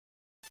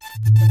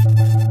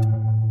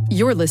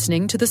You're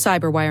listening to the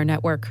Cyberwire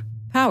Network,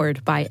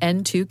 powered by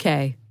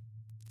N2K.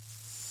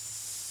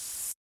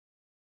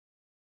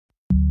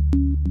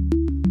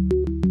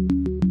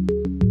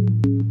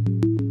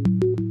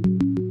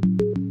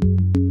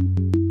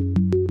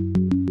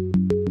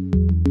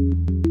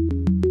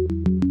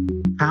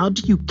 How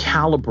do you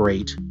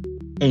calibrate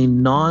a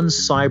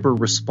non-cyber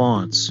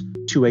response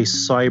to a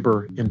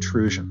cyber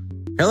intrusion?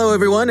 Hello,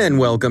 everyone, and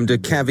welcome to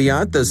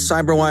Caveat, the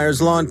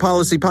CyberWire's Law and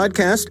Policy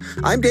podcast.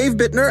 I'm Dave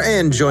Bittner,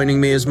 and joining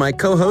me is my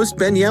co-host,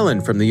 Ben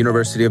Yellen from the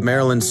University of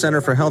Maryland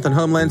Center for Health and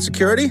Homeland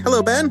Security.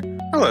 Hello, Ben.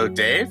 Hello,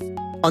 Dave.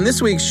 On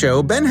this week's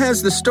show, Ben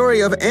has the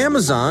story of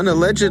Amazon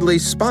allegedly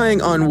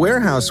spying on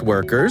warehouse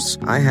workers.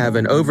 I have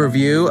an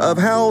overview of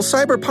how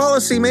cyber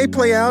policy may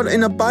play out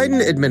in a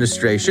Biden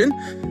administration.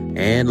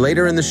 And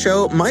later in the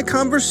show, my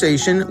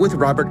conversation with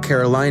Robert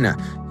Carolina.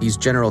 He's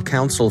general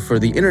counsel for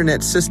the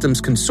Internet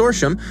Systems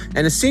Consortium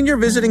and a senior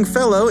visiting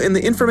fellow in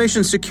the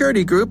Information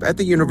Security Group at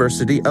the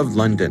University of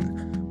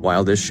London.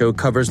 While this show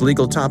covers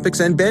legal topics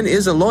and Ben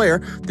is a lawyer,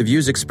 the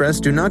views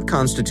expressed do not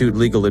constitute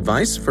legal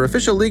advice. For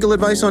official legal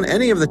advice on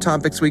any of the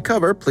topics we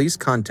cover, please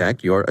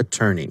contact your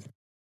attorney.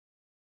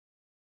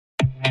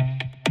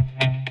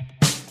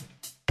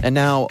 And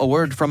now, a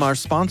word from our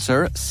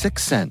sponsor,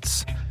 6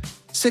 Sense.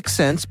 6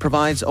 Sense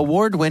provides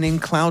award-winning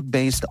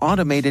cloud-based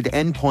automated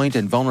endpoint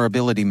and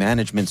vulnerability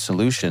management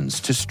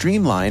solutions to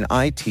streamline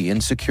IT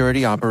and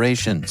security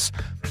operations.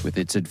 With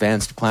its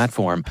advanced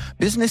platform,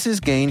 businesses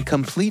gain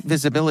complete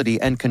visibility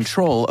and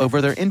control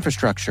over their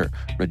infrastructure,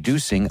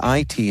 reducing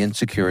IT and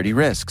security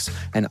risks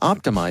and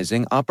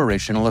optimizing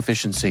operational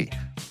efficiency.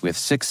 With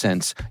 6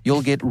 Sense,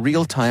 you'll get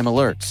real-time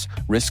alerts,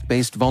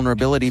 risk-based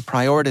vulnerability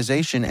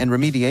prioritization and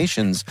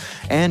remediations,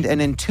 and an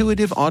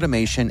intuitive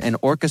automation and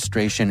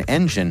orchestration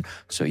engine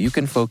so you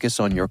can focus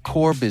on your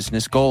core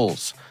business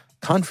goals,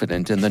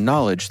 confident in the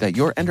knowledge that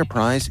your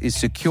enterprise is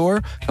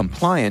secure,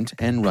 compliant,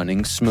 and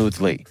running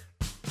smoothly.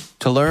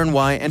 To learn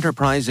why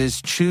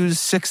enterprises choose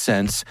 6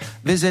 Sense,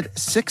 visit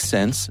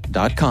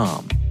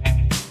 6sense.com.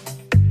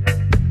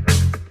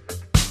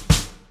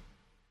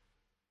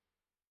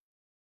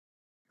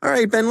 All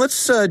right, Ben,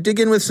 let's dig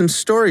in with some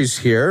stories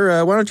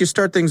here. Why don't you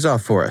start things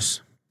off for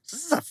us?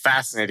 This is a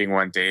fascinating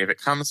one, Dave.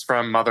 It comes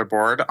from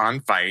Motherboard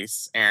on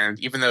Vice, and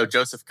even though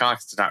Joseph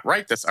Cox did not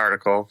write this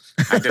article,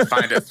 I did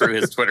find it through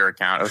his Twitter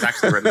account. It was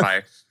actually written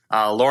by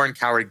Lauren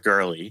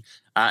Coward-Gurley,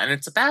 and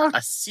it's about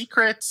a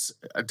secret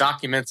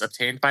documents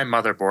obtained by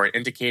Motherboard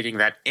indicating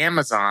that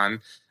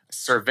Amazon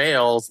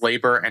surveils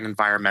labor and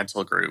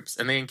environmental groups,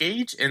 and they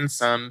engage in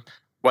some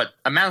what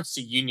amounts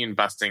to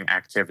union-busting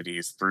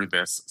activities through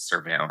this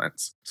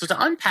surveillance. So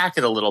to unpack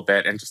it a little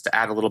bit and just to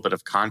add a little bit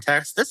of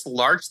context, this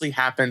largely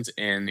happens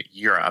in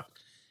Europe.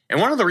 And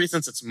one of the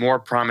reasons it's more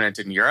prominent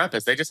in Europe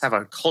is they just have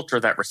a culture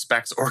that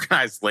respects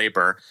organized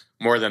labor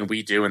more than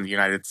we do in the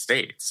United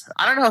States.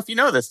 I don't know if you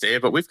know this,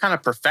 Dave, but we've kind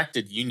of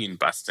perfected union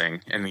busting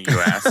in the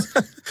U.S.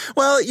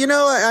 Well, you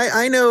know,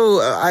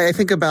 I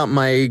think about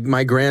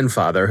my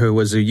grandfather, who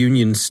was a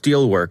union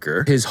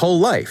steelworker his whole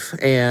life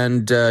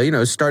and,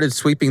 started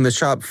sweeping the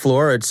shop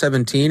floor at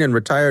 17 and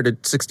retired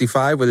at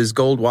 65 with his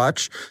gold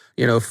watch,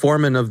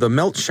 foreman of the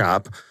melt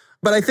shop.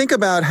 But I think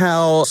about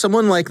how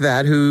someone like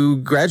that who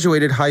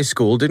graduated high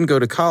school, didn't go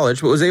to college,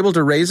 but was able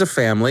to raise a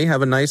family,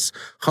 have a nice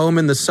home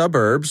in the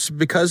suburbs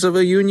because of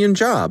a union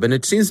job. And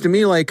it seems to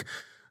me like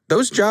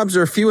those jobs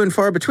are few and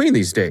far between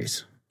these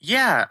days.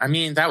 Yeah, I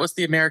mean, that was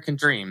the American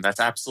dream.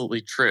 That's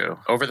absolutely true.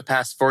 Over the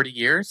past 40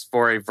 years,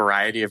 for a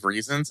variety of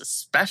reasons,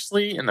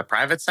 especially in the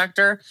private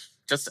sector,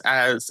 just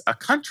as a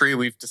country,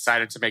 we've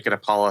decided to make it a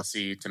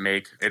policy to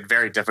make it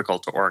very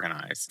difficult to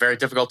organize, very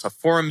difficult to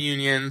form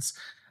unions,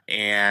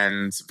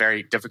 and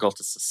very difficult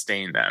to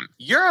sustain them.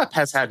 Europe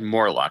has had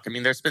more luck. I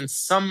mean, there's been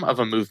some of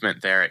a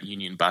movement there at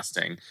union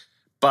busting,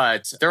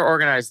 but their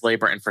organized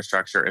labor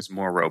infrastructure is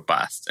more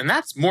robust. And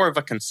that's more of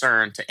a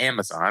concern to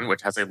Amazon,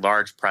 which has a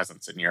large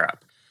presence in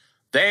Europe.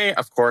 They,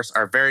 of course,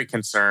 are very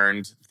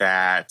concerned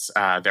that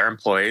their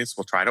employees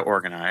will try to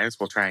organize,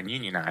 will try and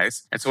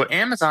unionize. And so what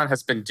Amazon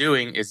has been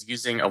doing is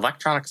using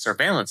electronic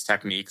surveillance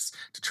techniques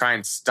to try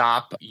and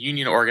stop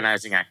union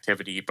organizing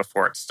activity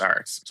before it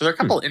starts. So there are a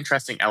couple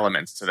interesting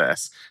elements to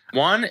this.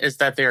 One is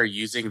that they are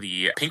using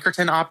the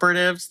Pinkerton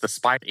operatives, the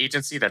spy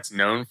agency that's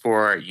known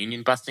for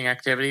union busting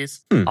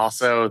activities.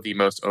 Also, the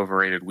most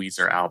overrated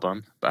Weezer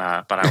album,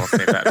 but I will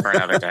save that for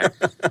another day.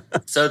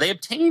 So they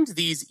obtained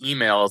these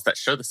emails that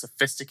show the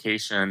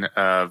sophistication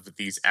of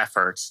these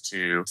efforts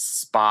to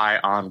spy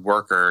on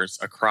workers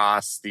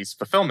across these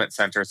fulfillment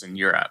centers in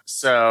Europe.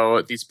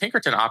 So these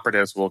Pinkerton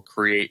operatives will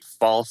create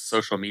false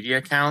social media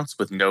accounts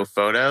with no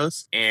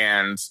photos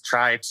and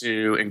try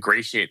to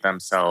ingratiate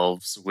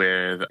themselves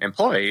with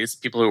employees,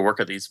 people who work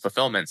at these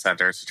fulfillment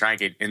centers, to try and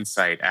get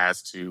insight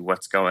as to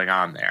what's going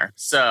on there.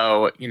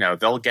 So,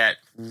 they'll get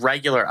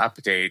regular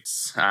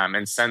updates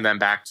and send them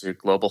back to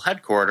global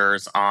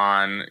headquarters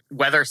on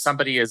whether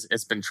somebody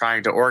has been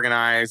trying to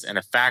organize in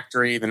a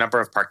factory, the number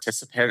of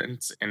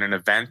participants in an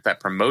event that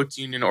promotes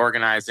union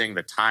organizing,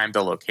 the time,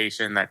 the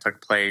location that took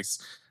place,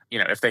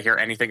 if they hear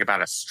anything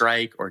about a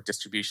strike or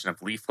distribution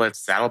of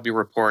leaflets, that'll be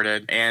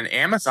reported. And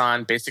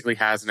Amazon basically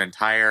has an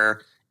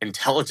entire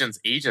intelligence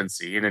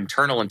agency, an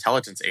internal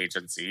intelligence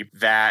agency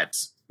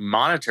that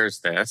monitors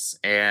this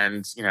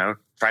and,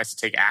 tries to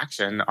take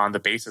action on the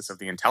basis of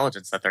the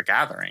intelligence that they're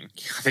gathering.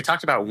 They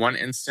talked about one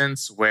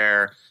instance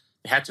where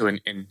they had to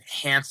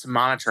enhance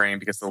monitoring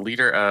because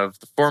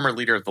the former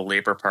leader of the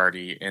Labour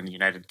Party in the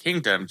United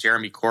Kingdom,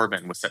 Jeremy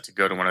Corbyn, was set to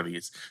go to one of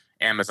these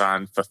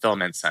Amazon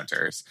fulfillment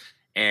centers.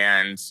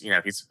 And,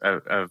 he's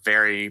a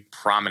very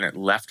prominent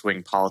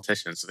left-wing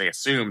politician. So they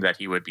assumed that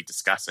he would be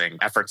discussing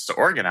efforts to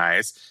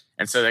organize.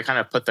 And so they kind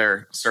of put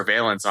their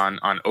surveillance on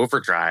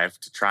overdrive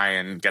to try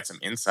and get some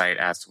insight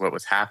as to what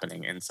was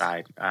happening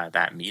inside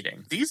that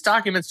meeting. These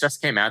documents just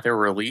came out. They were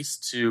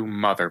released to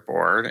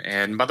Motherboard,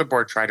 and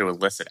Motherboard tried to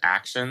elicit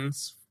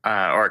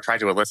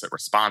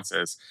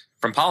responses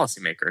from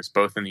policymakers,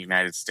 both in the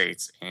United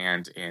States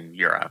and in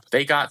Europe.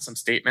 They got some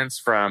statements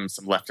from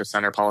some left of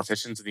center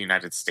politicians in the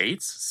United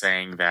States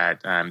saying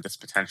that this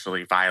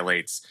potentially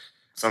violates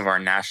some of our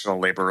national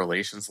labor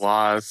relations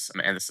laws.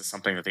 And this is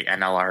something that the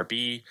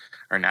NLRB,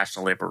 or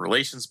National Labor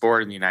Relations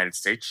Board in the United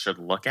States, should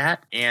look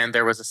at. And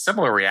there was a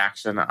similar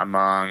reaction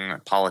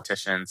among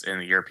politicians in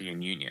the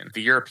European Union.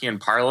 The European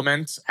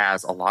Parliament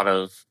has a lot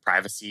of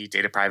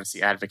data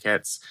privacy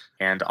advocates,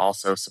 and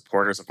also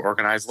supporters of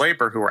organized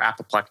labor who are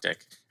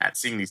apoplectic at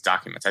seeing these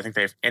documents. I think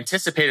they've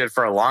anticipated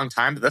for a long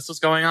time that this was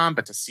going on,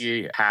 but to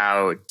see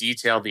how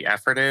detailed the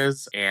effort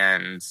is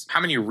and how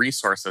many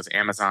resources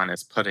Amazon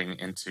is putting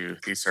into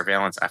these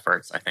surveillance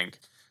efforts, I think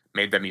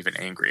made them even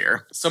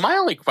angrier. So my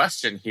only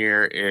question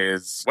here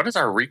is, what is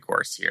our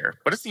recourse here?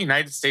 What is the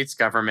United States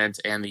government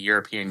and the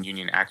European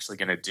Union actually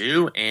going to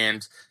do?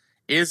 And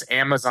is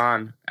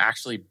Amazon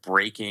actually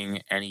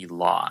breaking any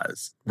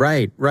laws?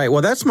 Right.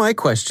 Well, that's my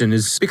question,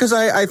 is because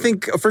I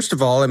think, first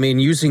of all,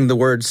 using the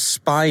word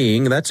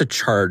spying, that's a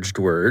charged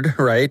word,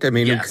 right?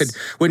 Yes.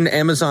 Wouldn't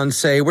Amazon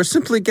say, we're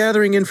simply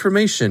gathering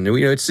information?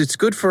 It's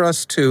good for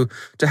us to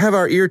have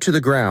our ear to the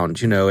ground.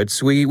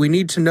 We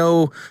need to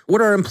know what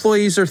our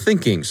employees are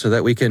thinking so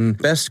that we can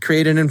best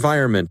create an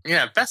environment.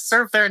 Yeah, best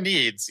serve their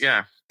needs.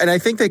 Yeah. And I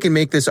think they can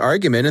make this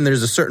argument, and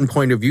there's a certain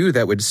point of view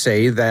that would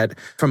say that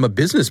from a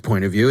business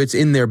point of view, it's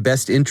in their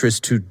best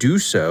interest to do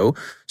so.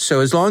 So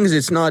as long as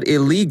it's not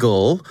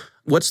illegal,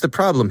 what's the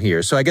problem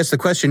here? So I guess the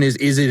question is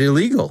it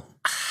illegal?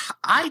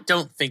 I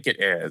don't think it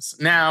is.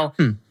 Now,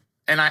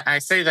 and I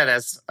say that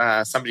as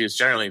somebody who's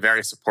generally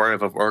very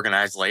supportive of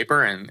organized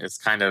labor and is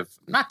kind of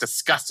not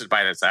disgusted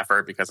by this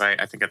effort, because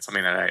I think it's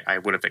something that I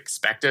would have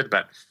expected,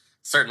 but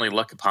certainly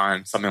look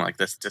upon something like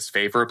this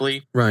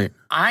disfavorably. Right.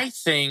 I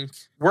think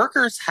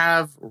workers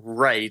have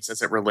rights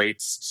as it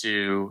relates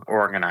to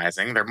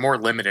organizing. They're more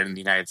limited in the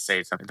United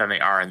States than they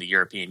are in the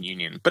European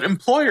Union. But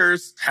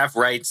employers have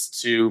rights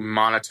to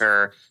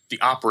monitor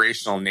the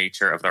operational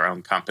nature of their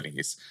own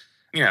companies.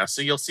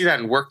 So you'll see that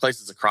in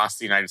workplaces across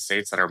the United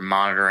States that are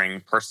monitoring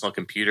personal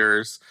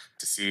computers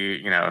to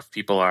see, if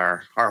people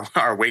are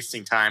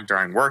wasting time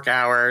during work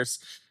hours.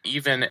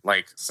 Even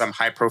like some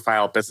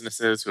high-profile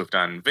businesses who have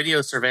done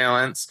video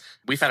surveillance.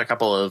 We've had a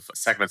couple of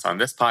segments on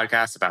this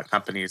podcast about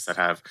companies that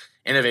have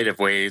innovative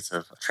ways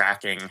of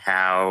tracking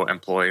how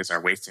employees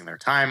are wasting their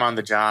time on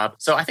the job.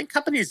 So I think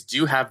companies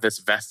do have this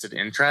vested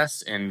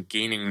interest in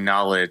gaining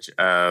knowledge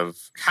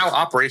of how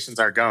operations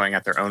are going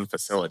at their own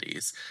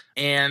facilities.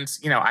 And,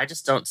 I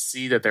just don't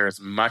see that there is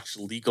much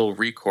legal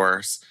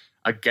recourse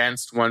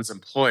against one's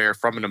employer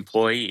from an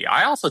employee.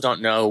 I also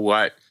don't know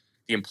what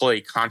the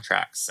employee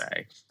contracts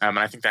say. And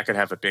I think that could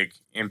have a big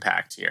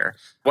impact here.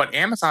 What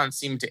Amazon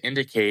seemed to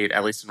indicate,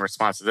 at least in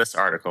response to this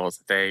article, is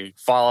that they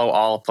follow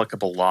all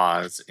applicable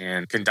laws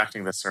in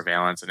conducting the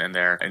surveillance and in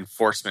their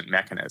enforcement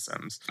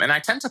mechanisms. And I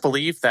tend to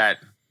believe that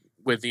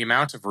with the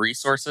amount of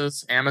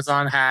resources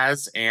Amazon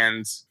has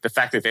and the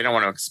fact that they don't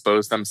want to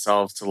expose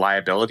themselves to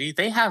liability,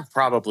 they have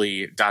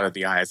probably dotted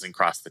the I's and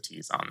crossed the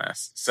T's on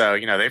this. So,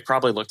 they've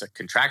probably looked at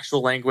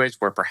contractual language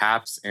where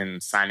perhaps in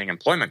signing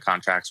employment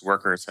contracts,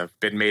 workers have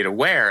been made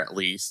aware, at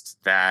least,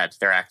 that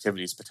their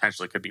activities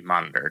potentially could be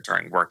monitored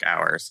during work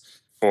hours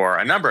for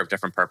a number of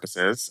different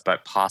purposes,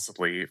 but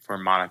possibly for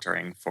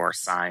monitoring for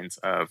signs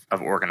of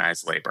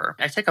organized labor.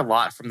 I take a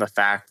lot from the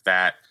fact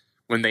that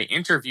when they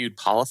interviewed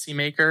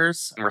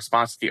policymakers in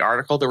response to the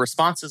article, the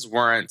responses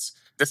weren't,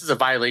 this is a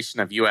violation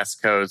of U.S.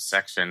 Code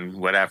section,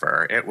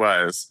 whatever. It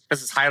was,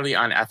 this is highly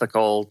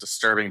unethical,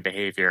 disturbing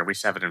behavior. We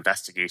should have an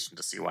investigation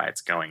to see why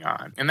it's going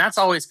on. And that's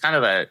always kind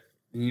of a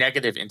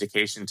negative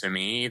indication to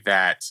me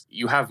that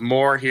you have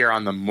more here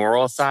on the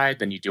moral side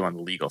than you do on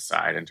the legal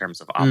side in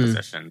terms of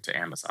opposition to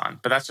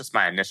Amazon. But that's just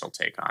my initial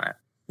take on it.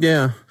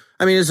 Yeah.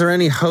 Is there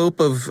any hope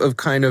of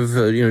kind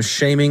of,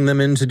 shaming them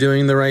into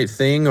doing the right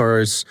thing, or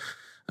is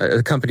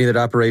a company that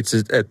operates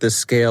at this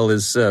scale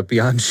is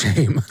beyond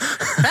shame?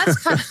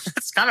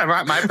 That's kind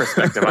of my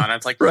perspective on it.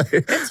 It's like, right.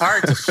 It's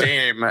hard to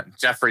shame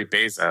Jeffrey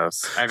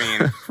Bezos.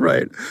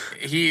 Right.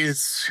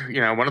 He's,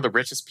 one of the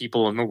richest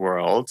people in the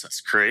world. He's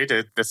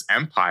created this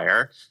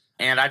empire.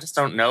 And I just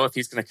don't know if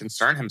he's going to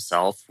concern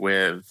himself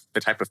with the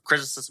type of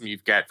criticism you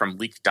get from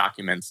leaked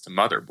documents to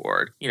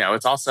Motherboard.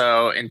 It's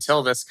also,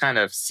 until this kind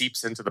of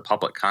seeps into the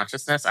public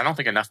consciousness, I don't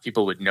think enough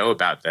people would know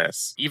about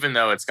this, even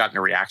though it's gotten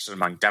a reaction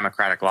among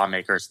Democratic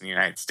lawmakers in the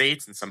United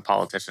States and some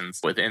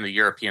politicians within the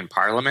European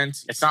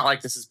Parliament. It's not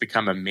like this has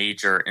become a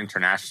major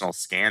international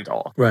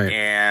scandal. Right.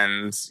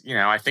 And,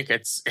 I think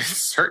it's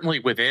certainly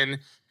within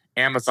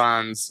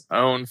Amazon's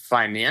own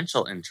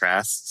financial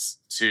interests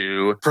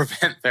to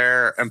prevent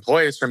their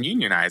employees from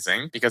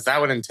unionizing, because that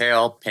would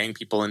entail paying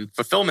people in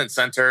fulfillment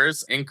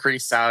centers,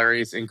 increase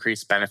salaries,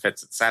 increase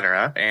benefits,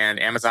 etc. And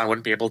Amazon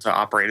wouldn't be able to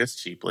operate as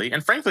cheaply.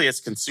 And frankly, as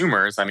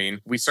consumers,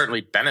 we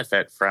certainly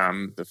benefit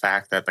from the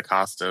fact that the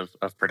cost of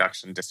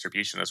production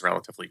distribution is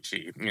relatively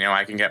cheap.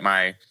 I can get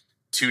my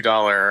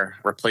 $2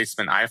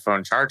 replacement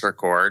iPhone charger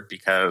cord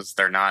because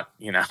they're not,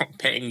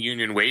 paying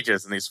union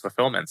wages in these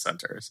fulfillment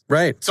centers.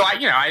 Right. So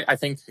I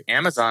think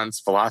Amazon's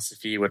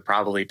philosophy would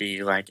probably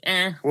be like,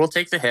 we'll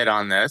take the hit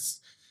on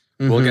this.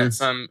 Mm-hmm. We'll get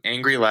some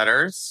angry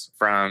letters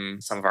from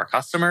some of our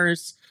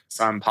customers,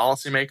 some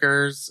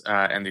policymakers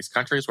in these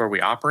countries where we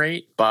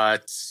operate,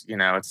 but,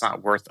 it's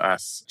not worth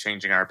us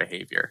changing our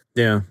behavior.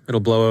 Yeah,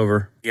 it'll blow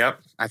over. Yep.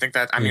 I think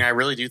that, I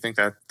really do think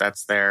that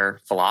that's their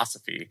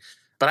philosophy.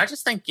 But I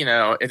just think,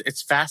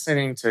 it's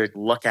fascinating to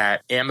look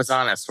at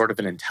Amazon as sort of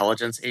an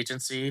intelligence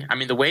agency.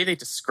 The way they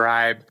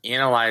describe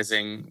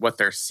analyzing what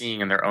they're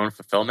seeing in their own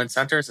fulfillment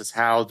centers is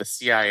how the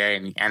CIA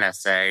and the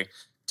NSA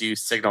do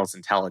signals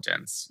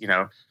intelligence.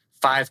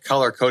 5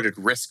 color-coded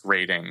risk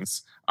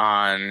ratings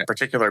on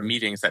particular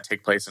meetings that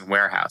take place in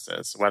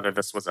warehouses, whether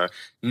this was a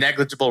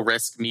negligible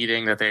risk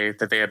meeting that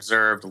they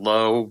observed,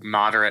 low,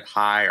 moderate,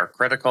 high, or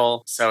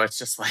critical. So it's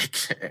just like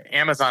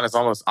Amazon is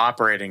almost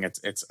operating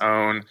its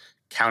own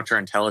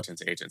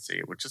counterintelligence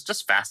agency, which is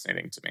just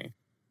fascinating to me.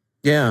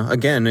 Yeah,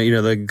 again,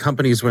 the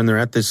companies, when they're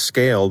at this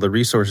scale, the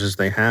resources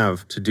they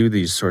have to do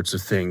these sorts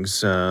of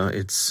things,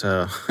 it's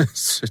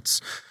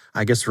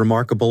I guess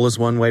remarkable is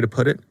one way to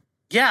put it.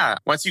 Yeah,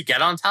 once you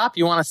get on top,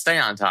 you want to stay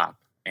on top.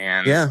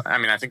 And yeah.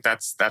 I think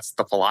that's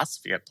the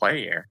philosophy at play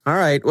here. All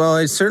right, well,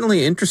 it's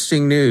certainly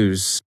interesting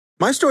news.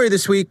 My story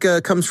this week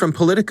comes from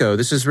Politico.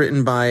 This is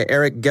written by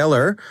Eric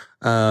Geller,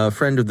 a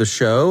friend of the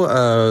show,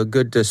 a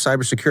good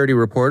cybersecurity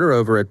reporter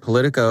over at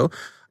Politico.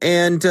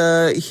 And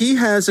he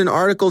has an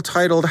article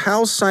titled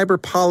How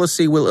Cyber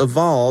Policy Will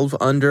Evolve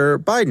Under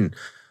Biden.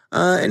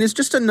 And it's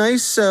just a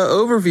nice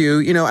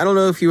overview. I don't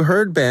know if you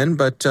heard, Ben,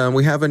 but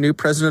we have a new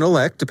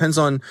president-elect. Depends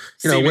on,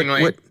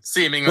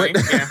 Seemingly,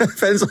 yeah.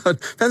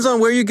 depends on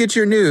where you get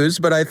your news.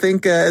 But I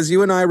think as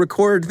you and I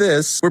record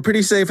this, we're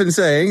pretty safe in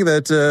saying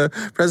that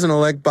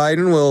President-elect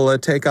Biden will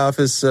take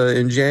office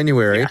in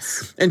January.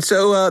 Yes. And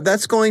so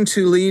that's going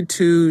to lead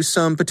to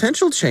some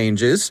potential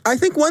changes. I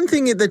think one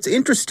thing that's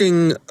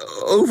interesting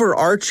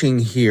overarching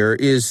here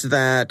is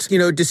that,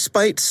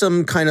 despite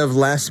some kind of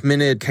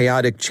last-minute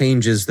chaotic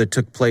changes that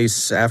took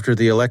place after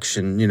the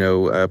election,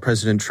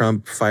 President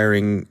Trump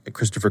firing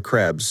Christopher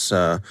Krebs,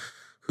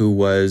 who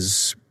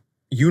was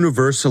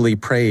universally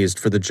praised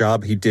for the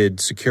job he did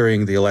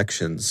securing the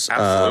elections.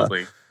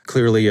 Absolutely.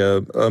 Clearly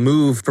a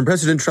move from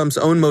President Trump's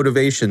own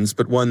motivations,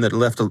 but one that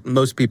left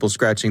most people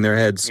scratching their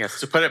heads. Yes,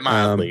 to put it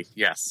mildly,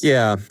 yes.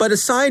 Yeah. But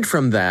aside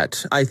from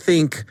that, I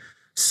think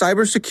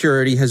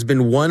cybersecurity has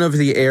been one of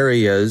the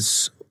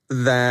areas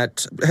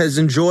that has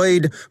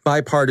enjoyed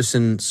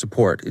bipartisan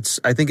support.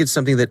 I think it's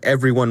something that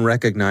everyone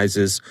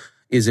recognizes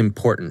is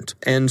important.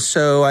 And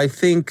so I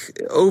think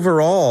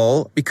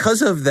overall,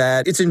 because of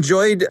that, it's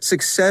enjoyed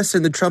success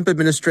in the Trump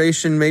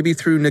administration, maybe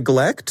through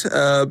neglect,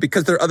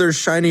 because there are other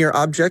shinier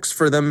objects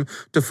for them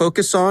to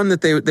focus on,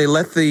 that they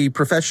let the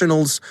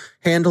professionals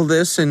handle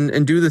this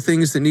and do the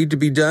things that need to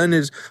be done.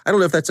 I don't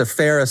know if that's a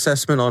fair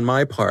assessment on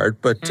my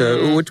part, but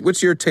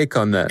what's your take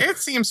on that? It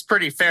seems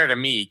pretty fair to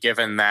me,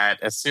 given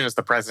that as soon as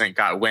the president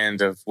got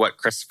wind of what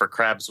Christopher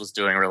Krebs was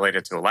doing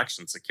related to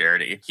election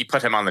security, he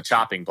put him on the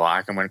chopping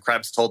block. And when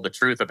Krebs told the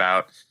truth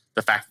about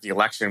the fact that the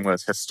election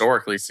was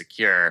historically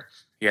secure,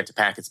 he had to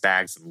pack his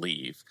bags and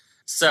leave.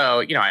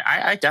 So,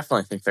 I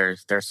definitely think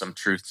there's some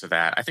truth to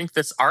that. I think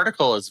this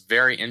article is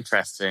very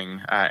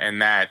interesting in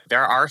that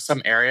there are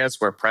some areas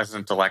where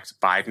President-elect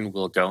Biden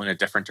will go in a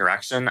different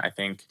direction. I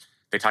think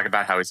they talk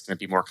about how he's going to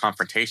be more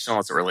confrontational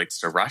as it relates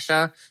to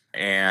Russia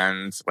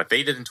and what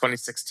they did in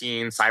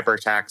 2016, cyber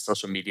attacks,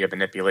 social media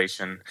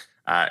manipulation,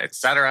 et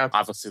cetera.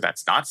 Obviously,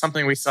 that's not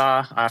something we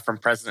saw from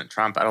President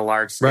Trump at a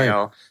large scale.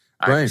 Right.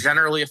 Right.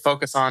 Generally a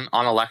focus on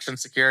election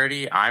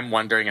security. I'm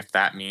wondering if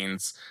that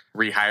means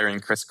rehiring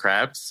Chris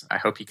Krebs. I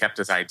hope he kept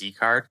his ID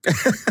card.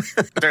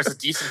 There's a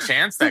decent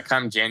chance that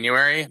come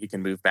January, he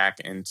can move back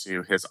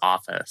into his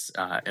office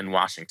in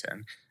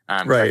Washington.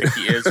 Right. I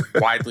think he is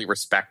widely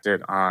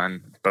respected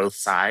on both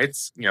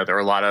sides. There were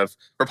a lot of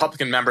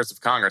Republican members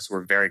of Congress who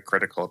were very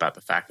critical about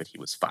the fact that he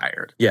was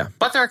fired. Yeah.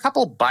 But there are a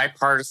couple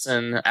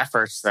bipartisan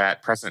efforts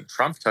that President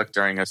Trump took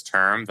during his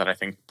term that I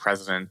think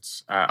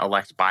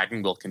President-elect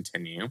Biden will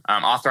continue.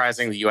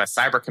 Authorizing the U.S.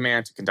 Cyber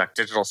Command to conduct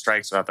digital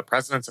strikes without the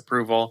president's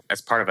approval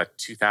as part of a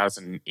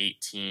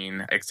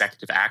 2018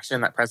 executive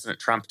action that President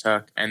Trump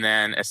took, and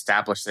then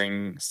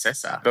establishing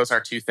CISA. Those are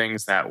two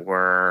things that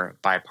were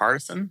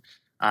bipartisan.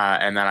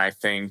 And then I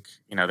think,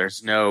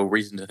 there's no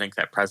reason to think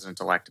that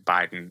President-elect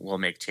Biden will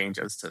make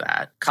changes to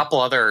that. A couple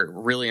other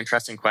really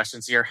interesting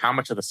questions here. How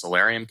much of the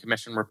Solarium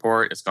Commission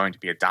report is going to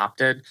be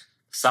adopted?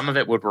 Some of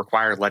it would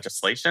require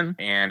legislation.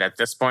 And at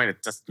this point,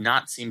 it does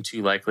not seem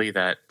too likely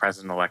that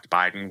President-elect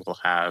Biden will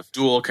have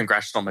dual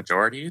congressional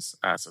majorities.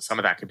 So some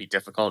of that could be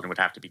difficult and would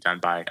have to be done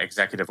by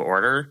executive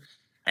order.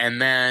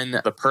 And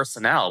then the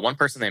personnel. One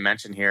person they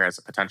mentioned here as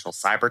a potential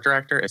cyber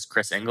director is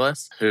Chris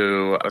Inglis,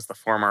 who was the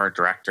former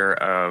director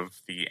of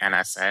the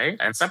NSA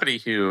and somebody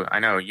who I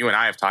know you and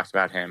I have talked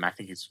about him. I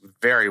think he's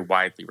very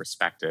widely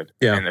respected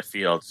in the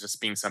field, just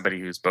being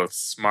somebody who's both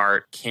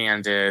smart,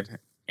 candid,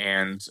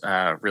 and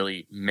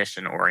really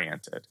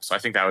mission-oriented. So I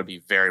think that would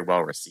be very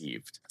well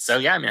received. So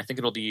yeah, I think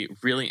it'll be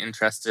really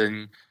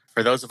interesting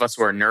for those of us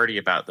who are nerdy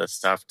about this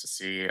stuff to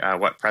see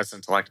what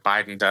President-elect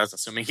Biden does,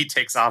 assuming he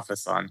takes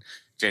office on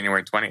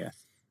January 20th.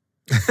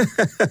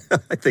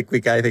 I think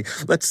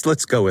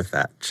let's go with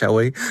that, shall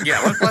we?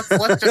 Yeah,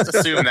 let's just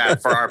assume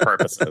that for our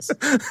purposes.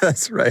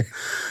 That's right.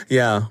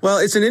 Yeah. Well,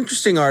 it's an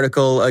interesting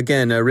article,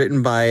 again,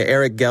 written by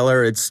Eric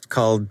Geller. It's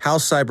called How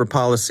Cyber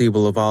Policy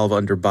Will Evolve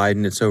Under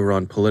Biden. It's over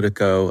on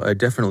Politico.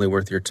 Definitely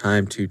worth your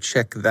time to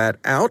check that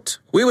out.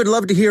 We would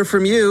love to hear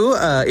from you.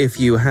 If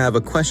you have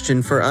a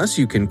question for us,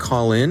 you can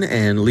call in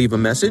and leave a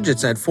message.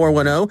 It's at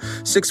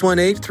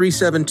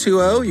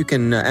 410-618-3720. You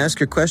can ask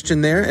your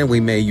question there, and we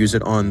may use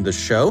it on the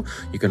show.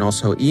 You can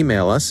also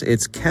email us.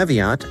 It's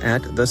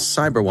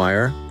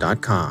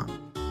caveat@thecyberwire.com.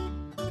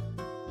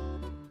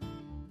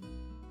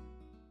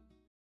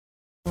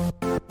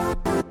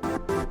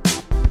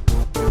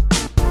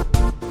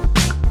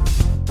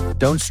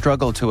 Don't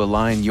struggle to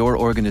align your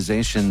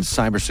organization's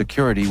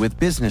cybersecurity with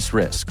business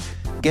risk.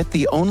 Get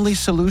the only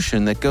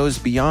solution that goes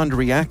beyond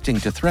reacting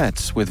to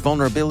threats with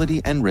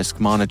vulnerability and risk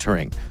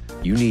monitoring.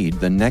 You need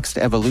the next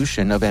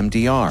evolution of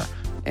MDR,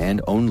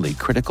 and only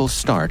Critical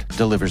Start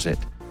delivers it.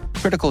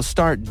 Critical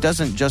Start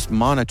doesn't just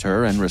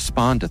monitor and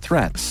respond to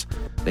threats.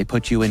 They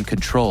put you in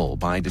control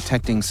by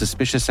detecting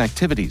suspicious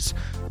activities,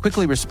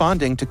 quickly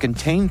responding to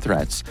contain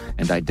threats,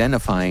 and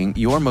identifying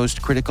your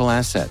most critical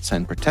assets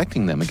and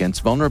protecting them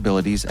against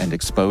vulnerabilities and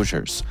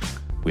exposures.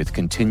 With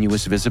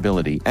continuous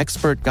visibility,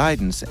 expert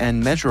guidance,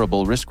 and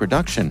measurable risk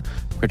reduction,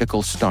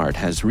 Critical Start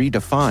has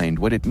redefined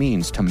what it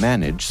means to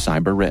manage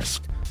cyber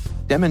risk.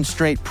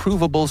 Demonstrate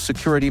provable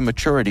security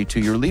maturity to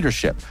your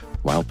leadership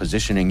while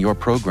positioning your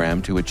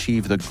program to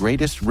achieve the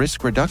greatest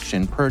risk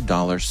reduction per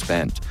dollar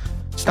spent.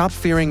 Stop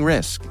fearing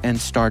risk and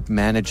start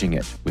managing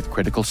it with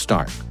Critical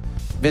Start.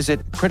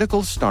 Visit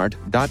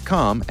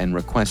criticalstart.com and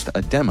request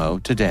a demo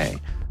today.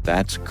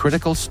 That's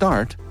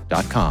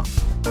criticalstart.com.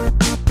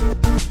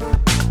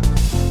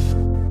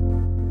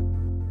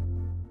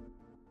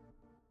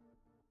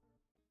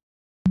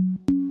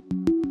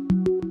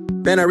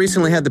 Ben, I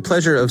recently had the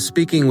pleasure of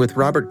speaking with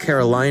Robert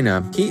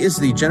Carolina. He is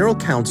the General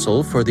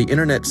Counsel for the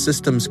Internet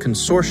Systems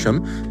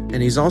Consortium,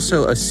 and he's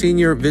also a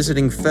Senior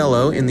Visiting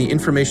Fellow in the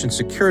Information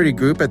Security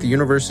Group at the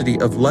University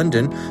of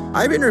London.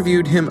 I've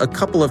interviewed him a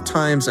couple of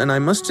times, and I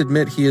must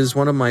admit he is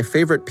one of my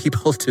favorite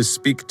people to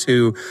speak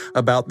to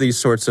about these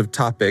sorts of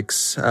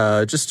topics.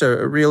 Just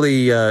a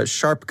really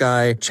sharp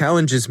guy,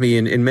 challenges me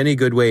in many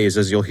good ways,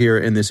 as you'll hear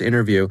in this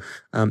interview.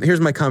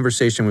 Here's my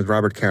conversation with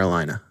Robert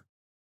Carolina.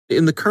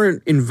 In the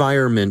current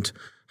environment,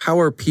 how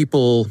are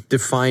people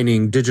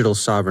defining digital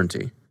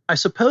sovereignty? I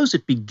suppose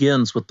it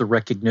begins with the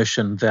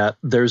recognition that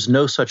there's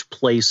no such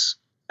place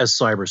as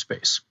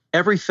cyberspace.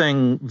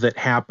 Everything that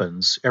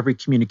happens, every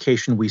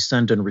communication we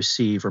send and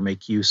receive or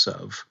make use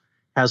of,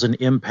 has an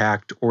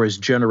impact or is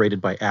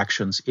generated by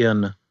actions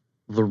in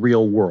the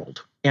real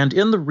world. And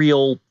in the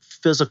real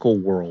physical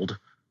world,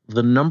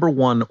 the number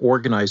one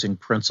organizing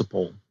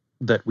principle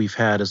that we've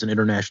had as an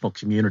international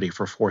community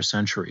for 4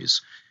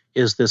 centuries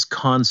is this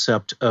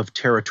concept of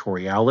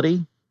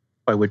territoriality,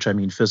 by which I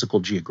mean physical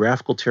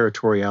geographical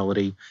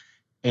territoriality,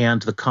 and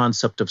the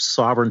concept of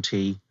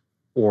sovereignty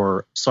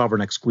or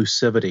sovereign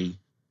exclusivity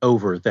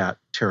over that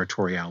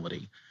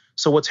territoriality.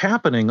 So what's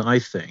happening, I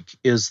think,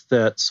 is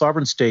that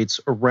sovereign states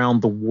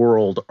around the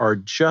world are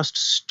just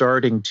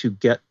starting to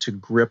get to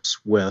grips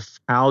with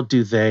how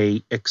do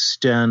they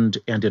extend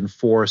and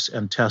enforce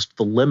and test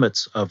the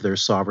limits of their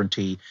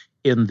sovereignty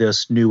in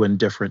this new and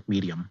different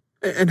medium.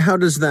 And how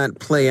does that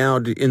play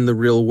out in the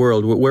real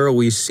world? Where are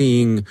we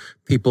seeing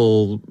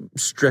people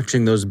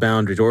stretching those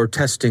boundaries or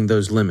testing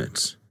those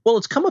limits? Well,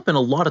 it's come up in a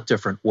lot of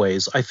different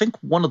ways. I think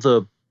one of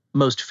the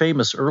most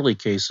famous early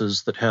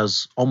cases that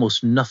has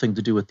almost nothing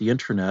to do with the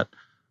internet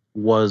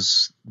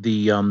was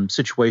the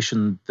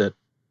situation that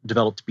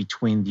developed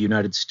between the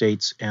United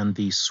States and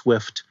the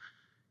SWIFT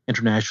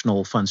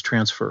international funds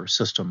transfer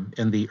system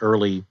in the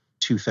early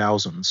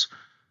 2000s.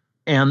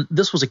 And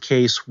this was a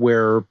case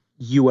where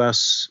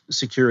U.S.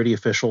 security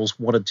officials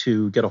wanted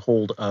to get a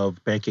hold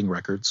of banking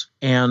records.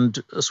 And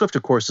SWIFT,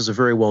 of course, is a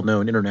very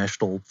well-known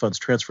international funds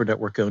transfer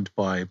network owned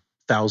by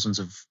thousands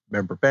of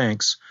member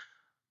banks.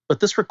 But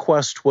this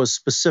request was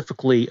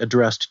specifically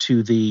addressed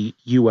to the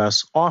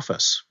U.S.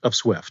 office of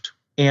SWIFT.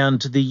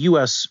 And the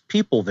U.S.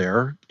 people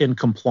there, in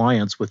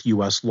compliance with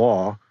U.S.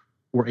 law,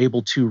 were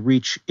able to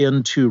reach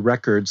into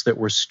records that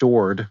were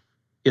stored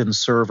in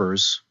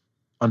servers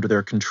under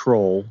their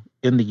control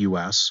in the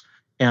U.S.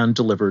 and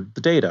delivered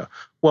the data.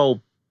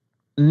 Well,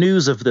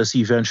 news of this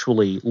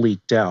eventually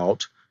leaked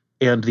out,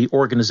 and the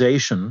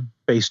organization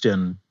based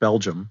in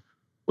Belgium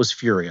was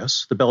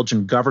furious. The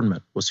Belgian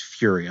government was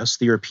furious.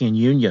 The European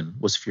Union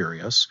was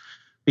furious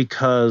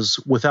because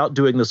without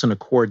doing this in a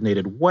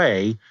coordinated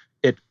way,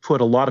 it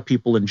put a lot of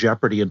people in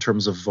jeopardy in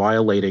terms of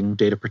violating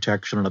data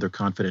protection and other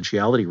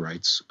confidentiality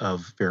rights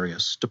of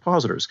various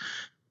depositors.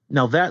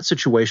 Now, that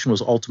situation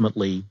was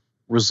ultimately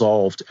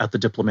resolved at the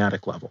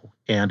diplomatic level,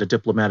 and a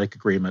diplomatic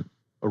agreement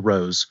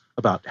arose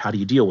about how do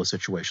you deal with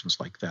situations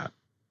like that.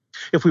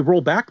 If we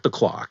roll back the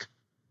clock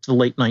to the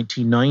late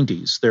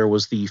 1990s, there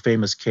was the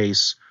famous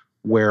case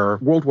where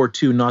World War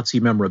II Nazi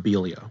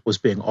memorabilia was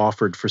being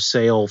offered for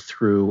sale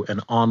through an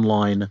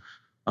online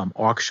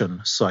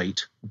auction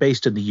site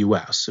based in the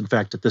U.S. In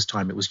fact, at this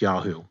time, it was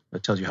Yahoo.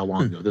 That tells you how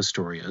long ago this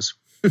story is.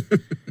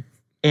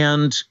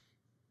 And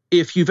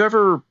if you've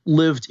ever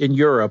lived in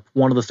Europe,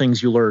 one of the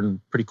things you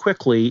learn pretty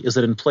quickly is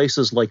that in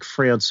places like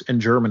France and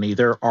Germany,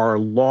 there are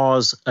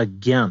laws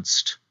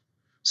against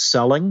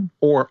selling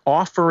or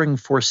offering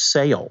for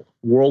sale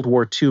World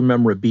War II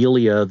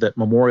memorabilia that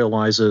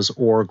memorializes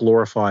or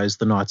glorifies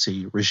the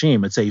Nazi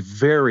regime. It's a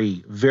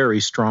very, very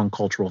strong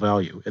cultural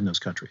value in those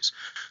countries.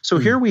 So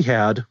here we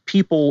had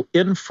people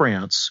in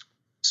France,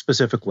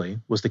 specifically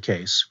was the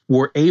case,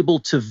 were able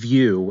to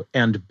view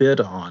and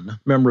bid on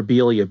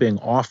memorabilia being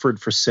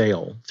offered for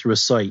sale through a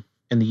site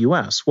in the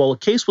US. Well, a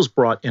case was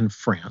brought in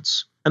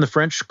France, and the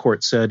French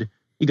court said,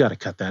 you got to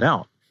cut that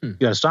out. You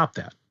got to stop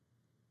that.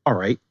 All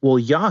right, well,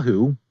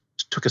 Yahoo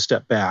took a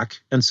step back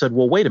and said,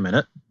 well, wait a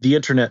minute. The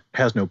internet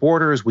has no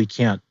borders. We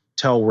can't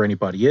tell where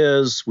anybody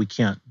is. We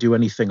can't do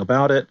anything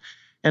about it.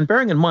 And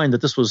bearing in mind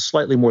that this was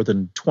slightly more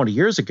than 20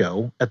 years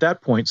ago, at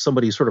that point,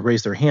 somebody sort of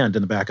raised their hand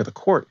in the back of the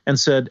court and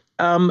said,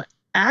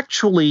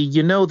 actually,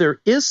 you know, there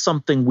is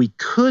something we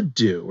could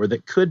do or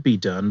that could be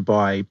done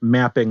by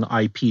mapping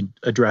IP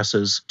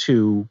addresses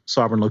to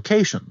sovereign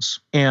locations.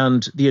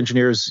 And the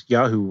engineers,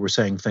 Yahoo, were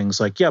saying things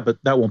like, yeah, but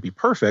that won't be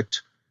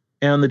perfect.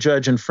 And the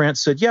judge in France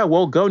said, yeah,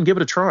 well, go and give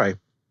it a try.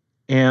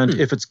 And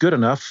if it's good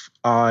enough,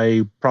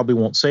 I probably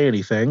won't say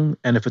anything.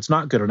 And if it's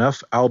not good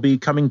enough, I'll be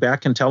coming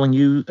back and telling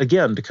you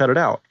again to cut it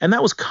out. And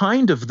that was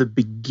kind of the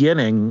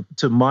beginning,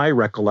 to my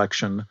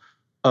recollection,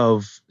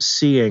 of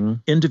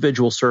seeing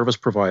individual service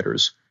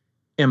providers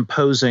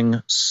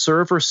imposing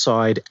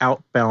server-side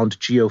outbound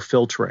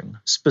geofiltering,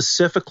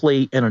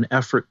 specifically in an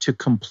effort to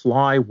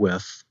comply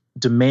with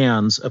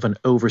demands of an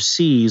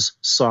overseas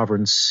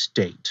sovereign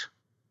state.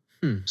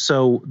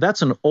 So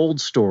that's an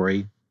old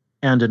story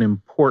and an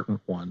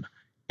important one.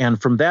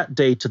 And from that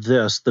day to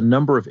this, the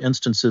number of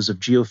instances of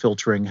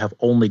geofiltering have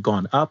only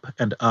gone up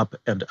and up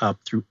and up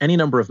through any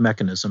number of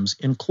mechanisms,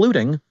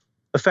 including,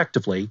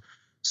 effectively,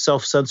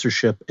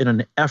 self-censorship in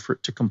an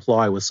effort to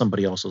comply with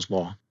somebody else's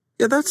law.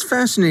 Yeah, that's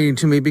fascinating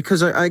to me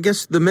because I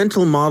guess the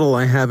mental model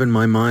I have in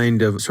my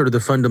mind of sort of the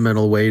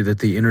fundamental way that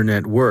the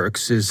internet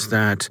works is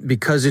that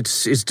because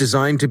it's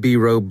designed to be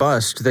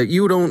robust, that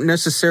you don't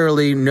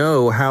necessarily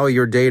know how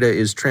your data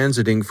is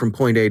transiting from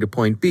point A to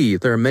point B.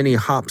 There are many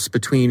hops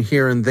between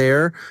here and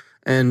there,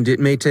 and it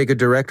may take a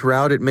direct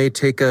route. It may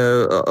take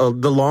the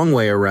long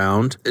way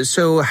around.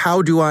 So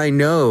how do I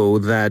know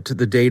that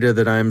the data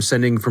that I'm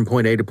sending from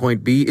point A to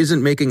point B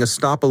isn't making a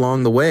stop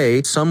along the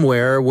way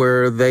somewhere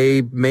where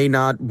they may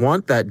not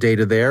want that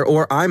data there,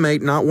 or I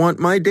might not want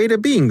my data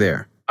being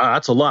there?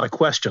 That's a lot of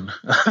question.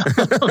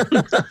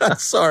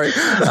 Sorry.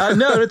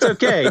 No, it's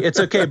okay. It's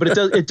okay. But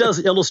it does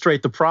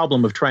illustrate the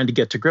problem of trying to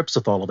get to grips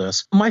with all of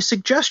this. My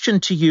suggestion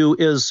to you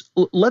is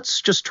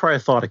let's just try a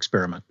thought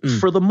experiment.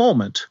 For the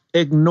moment,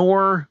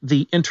 ignore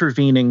the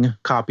intervening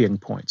copying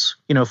points.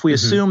 You know, if we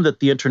assume that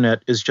the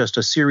internet is just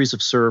a series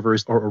of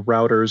servers or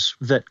routers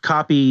that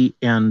copy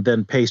and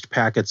then paste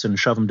packets and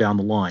shove them down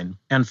the line,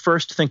 and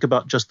first think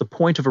about just the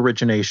point of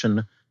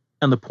origination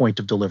and the point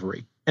of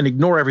delivery, and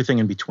ignore everything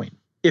in between.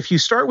 If you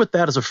start with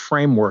that as a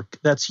framework,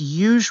 that's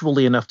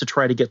usually enough to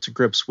try to get to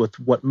grips with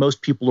what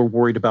most people are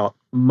worried about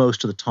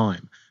most of the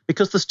time.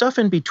 Because the stuff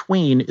in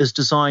between is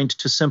designed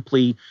to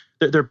simply,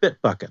 they're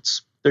bit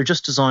buckets. They're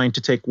just designed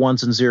to take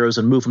ones and zeros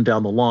and move them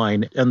down the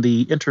line. And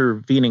the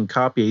intervening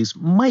copies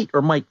might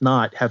or might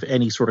not have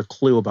any sort of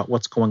clue about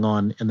what's going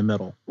on in the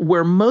middle.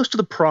 Where most of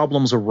the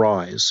problems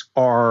arise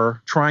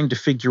are trying to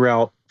figure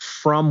out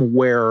from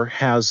where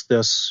has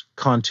this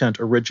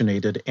content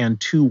originated and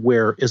to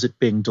where is it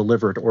being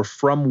delivered, or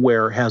from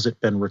where has it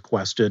been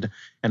requested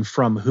and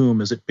from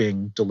whom is it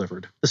being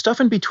delivered. The stuff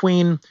in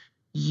between,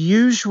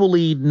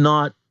 usually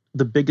not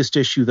the biggest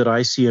issue that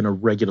I see in a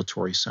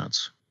regulatory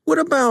sense. What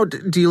about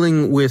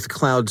dealing with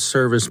cloud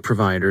service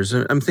providers?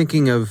 I'm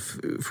thinking of,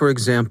 for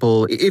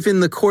example, if in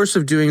the course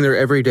of doing their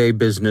everyday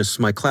business,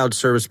 my cloud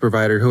service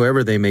provider,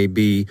 whoever they may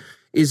be,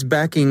 is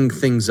backing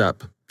things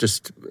up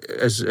just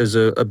as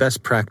a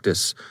best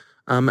practice.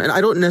 And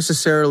I don't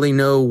necessarily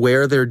know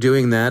where they're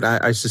doing that.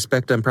 I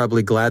suspect I'm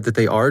probably glad that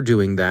they are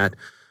doing that.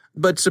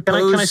 But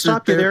suppose... Can I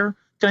stop you there?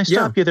 Can I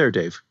stop you there,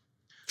 Dave?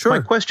 Sure. My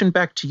question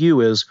back to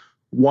you is,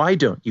 why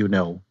don't you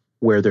know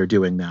where they're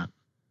doing that?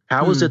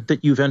 How is it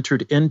that you've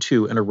entered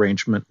into an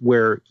arrangement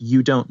where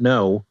you don't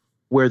know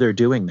where they're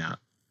doing that?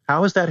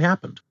 How has that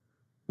happened?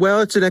 Well,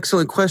 it's an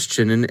excellent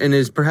question,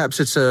 and perhaps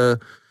it's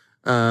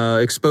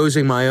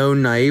exposing my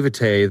own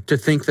naivete to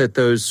think that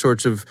those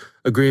sorts of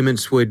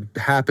agreements would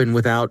happen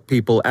without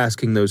people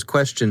asking those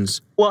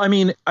questions. Well, I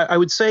mean, I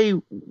would say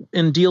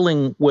in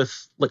dealing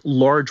with like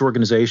large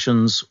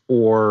organizations,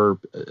 or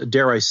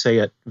dare I say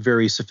it,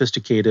 very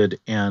sophisticated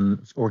and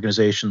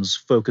organizations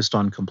focused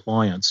on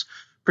compliance,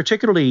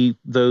 particularly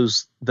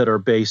those that are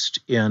based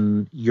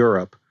in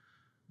Europe,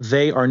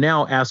 they are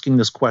now asking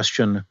this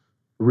question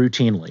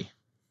routinely.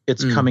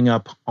 It's coming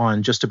up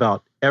on just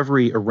about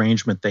every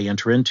arrangement they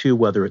enter into,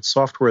 whether it's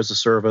software as a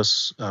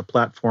service,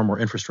 platform, or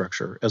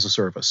infrastructure as a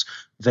service.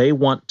 They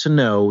want to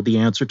know the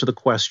answer to the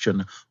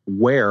question,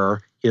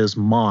 where is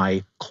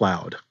my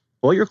cloud?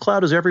 Well, your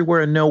cloud is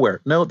everywhere and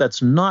nowhere. No,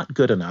 that's not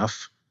good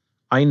enough.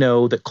 I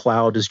know that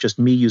cloud is just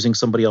me using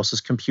somebody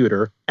else's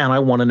computer, and I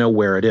want to know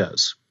where it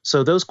is.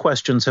 So those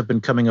questions have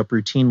been coming up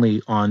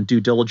routinely on due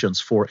diligence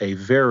for a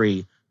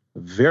very,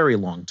 very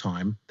long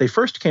time. They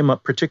first came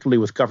up particularly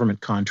with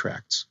government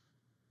contracts.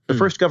 The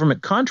first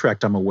government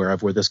contract I'm aware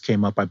of where this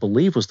came up, I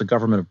believe, was the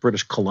government of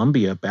British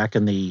Columbia back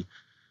in the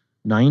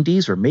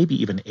 90s or maybe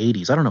even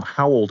 80s. I don't know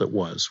how old it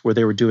was, where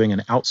they were doing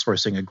an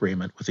outsourcing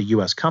agreement with a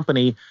U.S.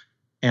 company,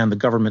 and the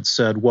government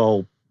said,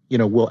 well,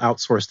 we'll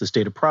outsource this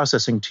data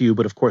processing to you,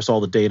 but of course all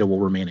the data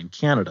will remain in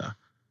Canada.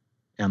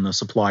 And the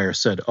supplier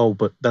said, oh,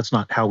 but that's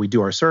not how we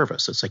do our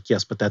service. It's like,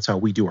 yes, but that's how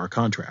we do our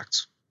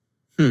contracts.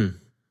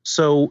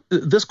 So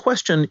this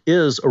question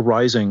is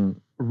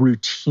arising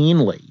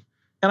routinely.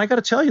 And I got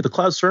to tell you, the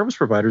cloud service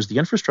providers, the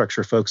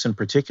infrastructure folks in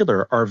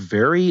particular, are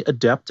very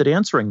adept at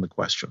answering the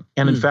question.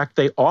 And in fact,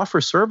 they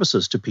offer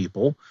services to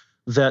people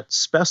that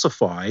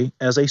specify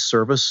as a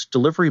service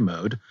delivery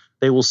mode.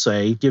 They will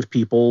say, give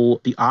people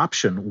the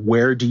option,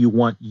 where do you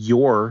want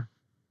your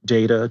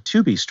data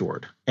to be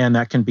stored? And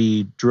that can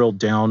be drilled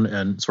down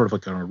and sort of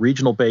like on a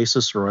regional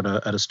basis or at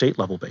a state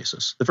level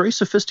basis. The very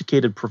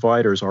sophisticated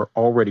providers are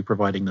already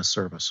providing this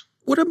service.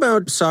 What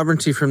about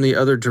sovereignty from the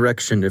other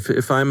direction?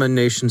 If I'm a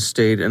nation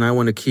state and I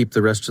want to keep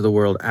the rest of the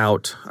world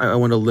out, I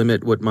want to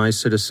limit what my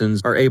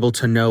citizens are able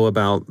to know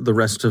about the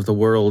rest of the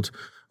world,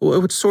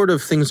 what sort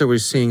of things are we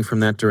seeing from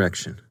that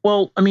direction?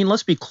 Well, I mean,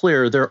 let's be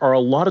clear. There are a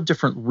lot of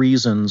different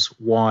reasons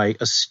why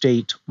a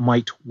state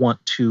might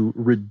want to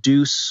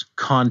reduce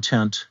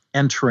content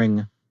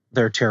entering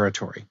their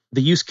territory.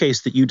 The use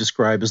case that you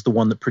describe is the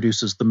one that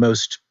produces the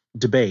most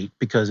debate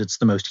because it's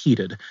the most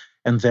heated.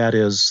 And that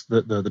is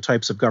the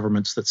types of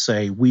governments that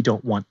say, we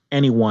don't want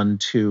anyone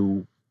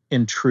to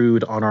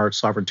intrude on our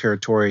sovereign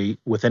territory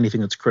with anything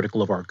that's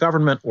critical of our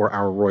government or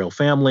our royal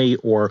family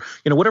or,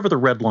 whatever the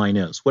red line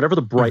is, whatever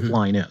the bright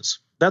line is.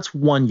 That's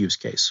one use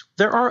case.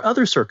 There are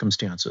other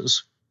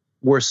circumstances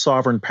where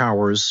sovereign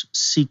powers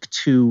seek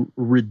to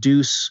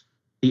reduce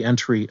the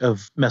entry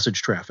of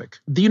message traffic.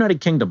 The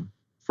United Kingdom,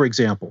 for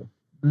example,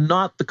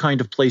 not the kind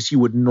of place you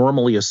would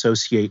normally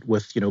associate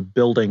with,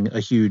 building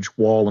a huge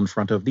wall in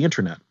front of the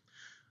internet.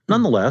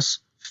 Nonetheless,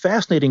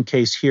 fascinating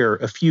case here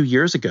a few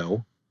years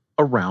ago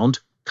around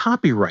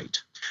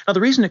copyright. Now, the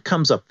reason it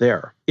comes up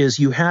there is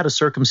you had a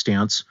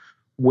circumstance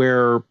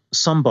where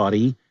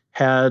somebody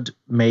had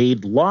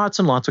made lots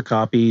and lots of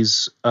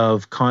copies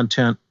of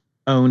content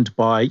owned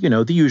by,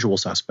 the usual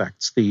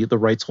suspects, the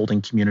rights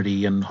holding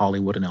community in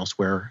Hollywood and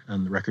elsewhere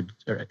in the record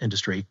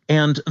industry.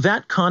 And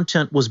that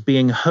content was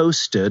being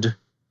hosted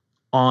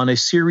on a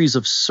series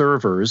of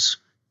servers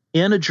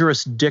in a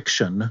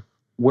jurisdiction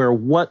where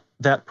what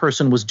that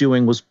person was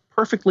doing was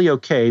perfectly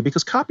okay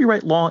because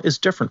copyright law is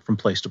different from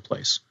place to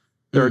place.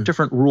 There are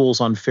different rules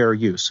on fair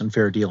use and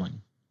fair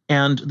dealing.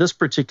 And this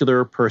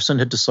particular person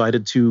had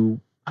decided to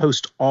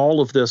host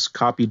all of this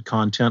copied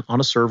content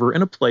on a server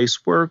in a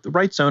place where the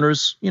rights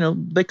owners,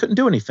 they couldn't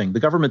do anything. The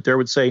government there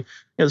would say,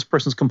 this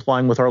person's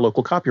complying with our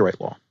local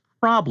copyright law.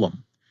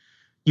 Problem.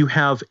 You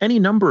have any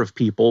number of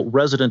people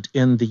resident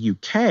in the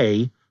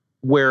UK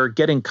where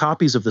getting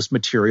copies of this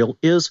material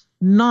is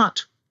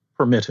not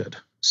permitted.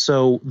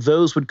 So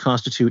those would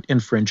constitute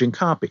infringing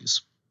copies.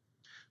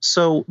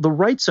 So the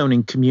rights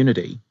owning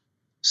community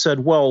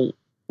said, well,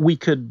 we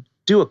could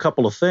do a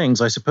couple of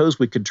things. I suppose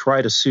we could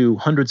try to sue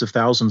hundreds of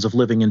thousands of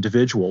living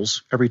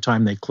individuals every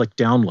time they click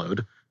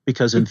download,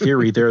 because in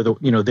theory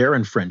they're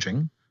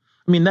infringing.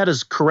 I mean, that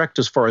is correct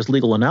as far as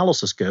legal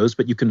analysis goes,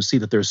 but you can see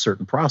that there's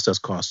certain process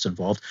costs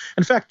involved.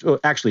 In fact,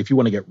 actually, if you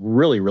want to get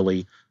really,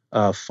 really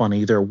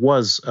funny, there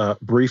was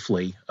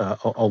briefly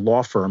a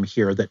law firm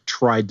here that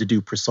tried to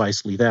do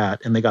precisely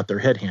that, and they got their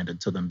head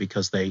handed to them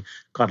because they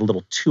got a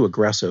little too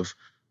aggressive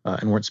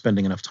and weren't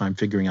spending enough time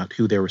figuring out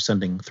who they were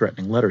sending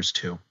threatening letters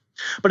to.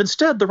 But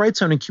instead, the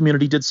rights owning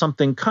community did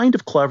something kind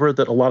of clever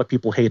that a lot of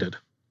people hated.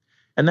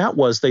 And that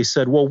was they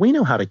said, well, we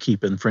know how to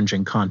keep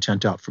infringing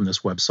content out from this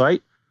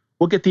website.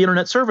 We'll get the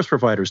internet service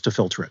providers to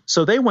filter it.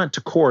 So they went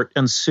to court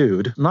and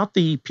sued, not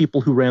the people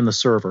who ran the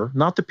server,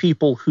 not the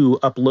people who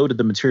uploaded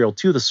the material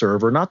to the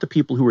server, not the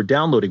people who were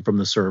downloading from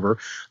the server.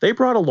 They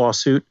brought a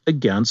lawsuit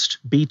against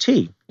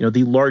BT,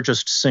 the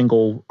largest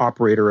single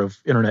operator of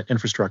internet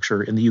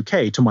infrastructure in the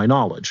UK, to my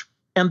knowledge.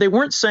 And they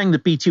weren't saying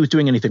that BT was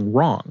doing anything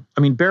wrong.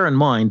 I mean, bear in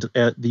mind,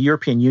 the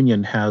European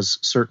Union has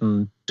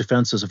certain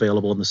defenses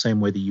available in the same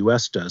way the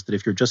US does, that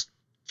if you're just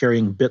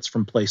carrying bits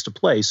from place to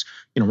place,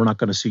 we're not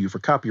going to sue you for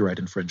copyright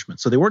infringement.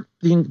 So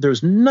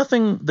there's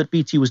nothing that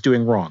BT was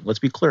doing wrong. Let's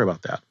be clear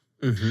about that.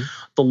 Mm-hmm.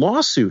 The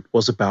lawsuit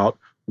was about,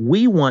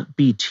 we want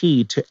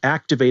BT to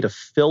activate a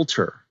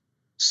filter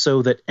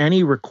so that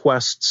any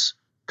requests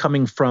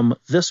coming from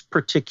this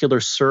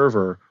particular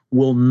server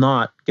will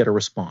not get a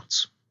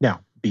response.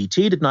 Now,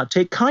 BT did not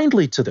take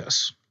kindly to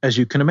this, as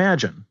you can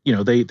imagine.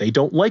 They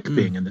don't like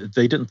being in it.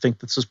 They didn't think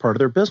this is part of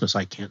their business.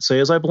 I can't say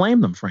as I blame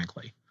them,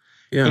 frankly.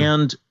 Yeah.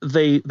 And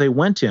they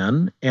went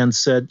in and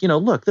said,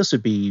 look, this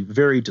would be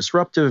very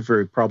disruptive,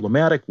 very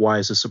problematic. Why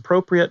is this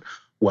appropriate?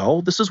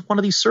 Well, this is one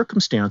of these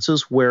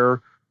circumstances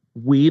where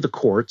we, the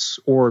courts,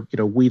 or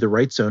we, the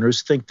rights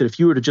owners, think that if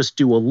you were to just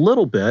do a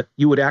little bit,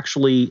 you would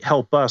actually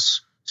help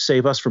us,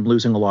 save us from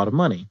losing a lot of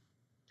money.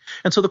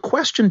 And so the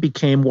question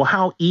became, well,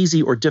 how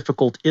easy or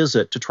difficult is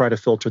it to try to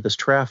filter this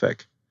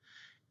traffic?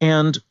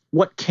 And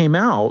what came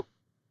out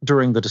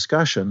during the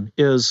discussion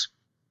is,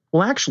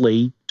 well,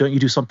 actually, don't you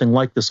do something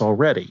like this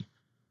already?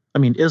 I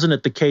mean, isn't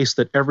it the case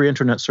that every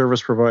internet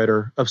service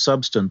provider of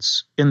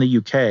substance in the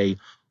UK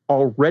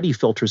already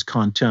filters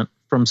content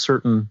from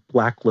certain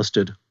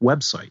blacklisted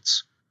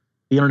websites?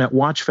 The Internet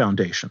Watch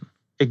Foundation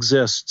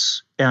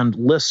exists and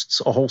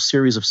lists a whole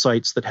series of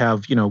sites that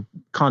have,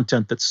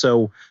 content that's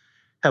so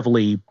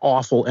heavily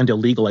awful and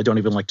illegal, I don't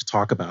even like to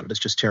talk about it. It's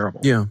just terrible.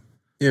 Yeah.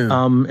 Yeah.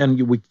 And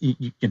you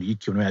can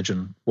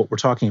imagine what we're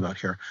talking about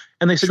here.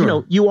 And they said,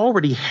 sure, you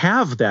already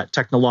have that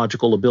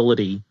technological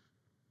ability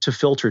to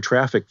filter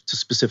traffic to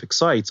specific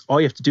sites. All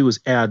you have to do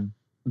is add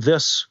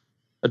this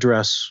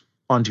address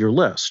onto your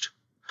list.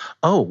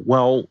 Oh,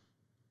 well,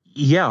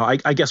 yeah,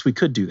 I guess we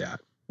could do that.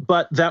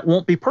 But that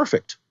won't be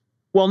perfect.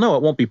 Well, no,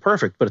 it won't be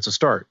perfect, but it's a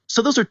start.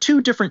 So those are two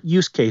different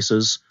use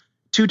cases,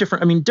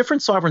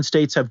 different sovereign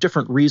states have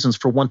different reasons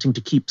for wanting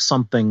to keep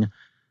something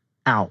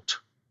out.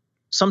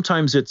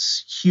 Sometimes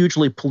it's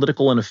hugely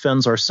political and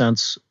offends our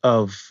sense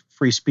of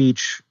free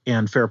speech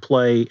and fair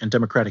play and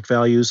democratic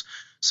values.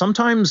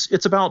 Sometimes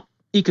it's about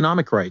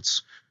economic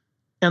rights.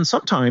 And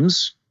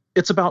sometimes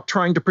it's about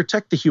trying to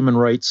protect the human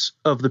rights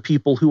of the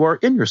people who are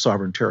in your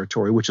sovereign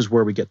territory, which is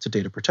where we get to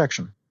data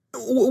protection.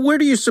 Where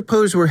do you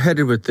suppose we're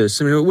headed with this?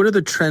 I mean, what are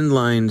the trend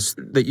lines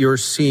that you're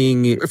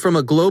seeing from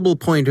a global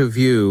point of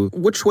view?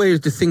 Which way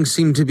do things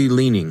seem to be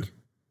leaning?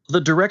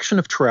 The direction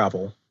of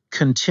travel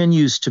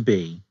continues to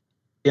be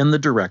in the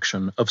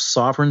direction of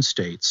sovereign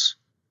states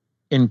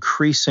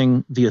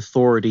increasing the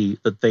authority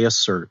that they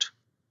assert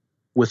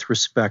with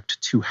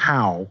respect to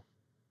how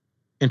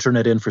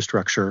internet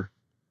infrastructure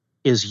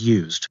is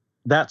used.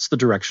 That's the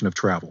direction of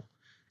travel.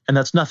 And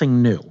that's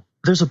nothing new.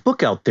 There's a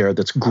book out there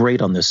that's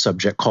great on this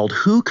subject called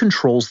Who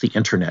Controls the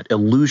Internet?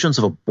 Illusions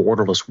of a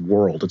Borderless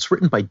World. It's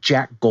written by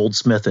Jack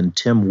Goldsmith and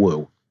Tim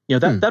Wu.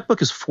 That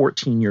book is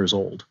 14 years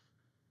old.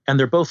 And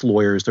they're both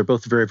lawyers. They're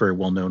both very, very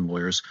well-known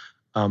lawyers.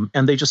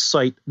 And they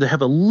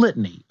have a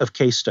litany of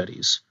case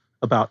studies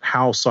about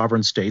how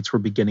sovereign states were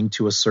beginning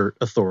to assert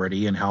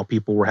authority and how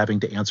people were having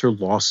to answer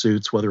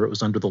lawsuits, whether it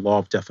was under the law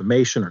of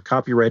defamation or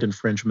copyright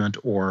infringement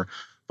or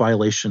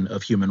violation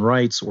of human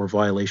rights or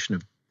violation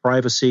of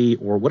privacy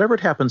or whatever it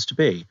happens to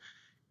be.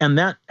 And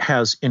that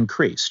has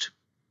increased.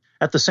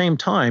 At the same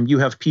time, you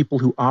have people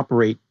who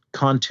operate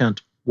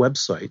content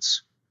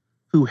websites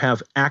who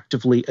have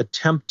actively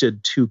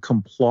attempted to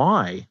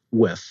comply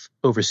with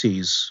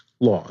overseas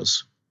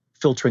laws,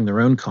 filtering their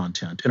own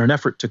content in an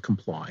effort to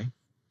comply.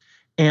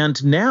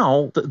 And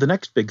now the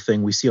next big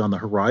thing we see on the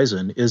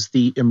horizon is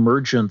the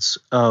emergence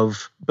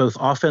of both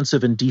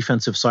offensive and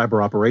defensive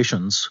cyber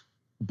operations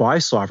by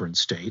sovereign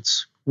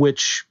states,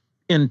 which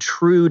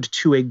intrude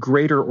to a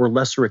greater or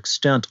lesser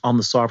extent on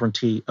the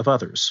sovereignty of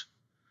others.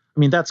 I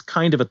mean, that's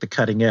kind of at the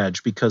cutting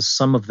edge because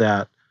some of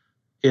that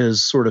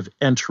is sort of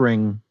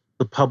entering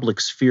the public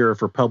sphere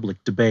for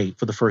public debate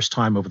for the first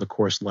time over the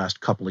course of the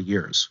last couple of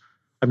years.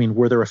 I mean,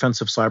 were there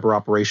offensive cyber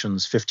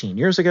operations 15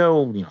 years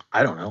ago?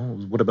 I don't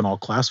know. It would have been all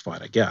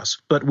classified, I guess.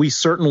 But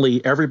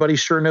everybody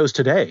sure knows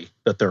today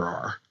that there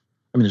are.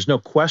 I mean, there's no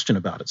question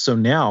about it. So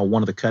now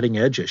one of the cutting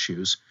edge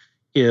issues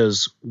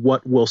is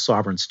what will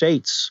sovereign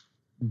states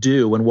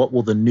do and what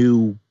will the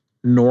new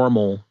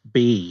normal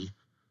be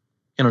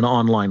in an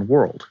online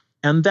world.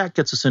 And that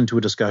gets us into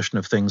a discussion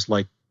of things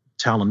like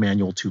Talon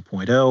Manual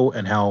 2.0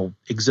 and how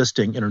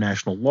existing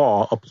international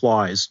law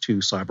applies to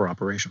cyber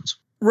operations.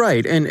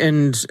 Right.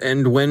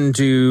 And when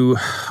do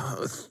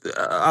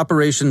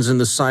operations in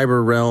the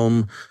cyber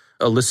realm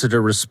elicit a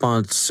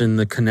response in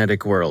the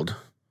kinetic world?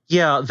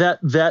 Yeah,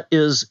 that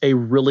is a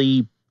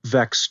really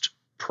vexed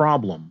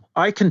problem.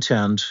 I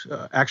contend,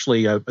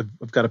 actually,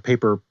 I've got a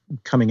paper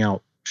coming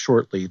out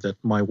shortly that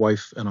my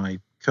wife and I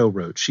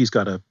co-wrote. She's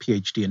got a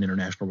PhD in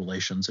international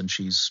relations, and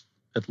she's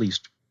at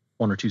least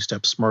one or two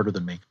steps smarter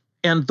than me.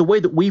 And the way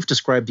that we've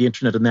described the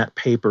internet in that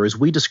paper is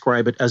we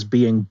describe it as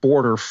being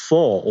border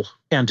full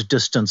and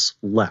distance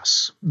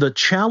less. The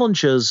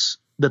challenges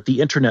that the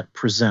internet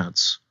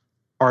presents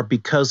are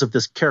because of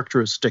this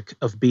characteristic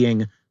of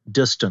being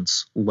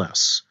distance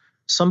less.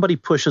 Somebody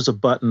pushes a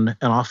button,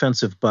 an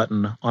offensive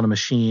button on a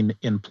machine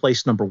in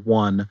place number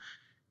 1,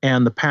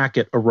 and the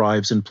packet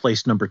arrives in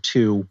place number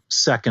 2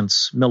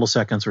 seconds,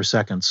 milliseconds, or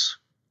seconds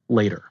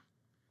later.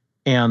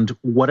 And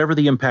whatever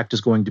the impact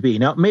is going to be.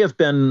 Now, it may have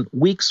been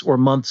weeks or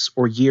months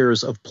or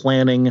years of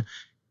planning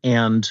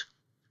and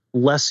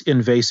less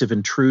invasive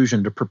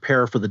intrusion to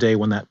prepare for the day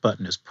when that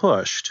button is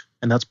pushed.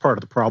 And that's part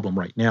of the problem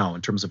right now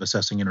in terms of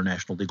assessing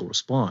international legal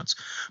response.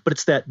 But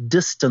it's that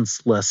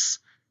distanceless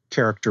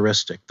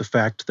characteristic, the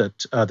fact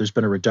that there's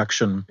been a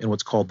reduction in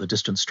what's called the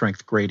distance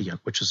strength gradient,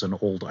 which is an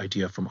old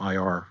idea from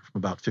IR from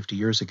about 50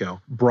 years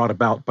ago, brought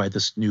about by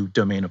this new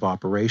domain of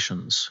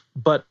operations.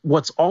 But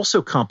what's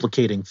also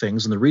complicating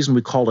things, and the reason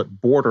we call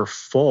it border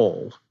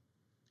full,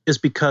 is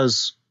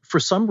because for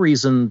some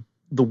reason,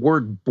 the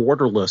word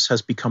borderless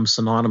has become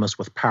synonymous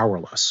with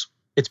powerless.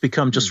 It's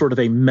become just sort of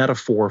a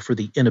metaphor for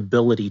the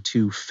inability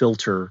to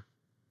filter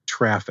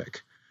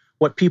traffic.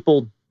 What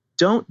people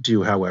don't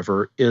do,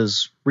 however,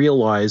 is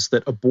realize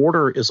that a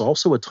border is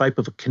also a type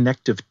of a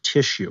connective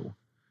tissue.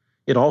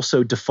 It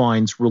also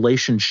defines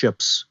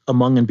relationships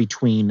among and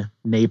between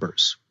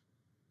neighbors.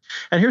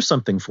 And here's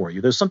something for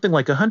you. There's something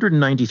like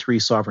 193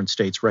 sovereign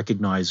states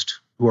recognized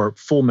who are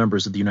full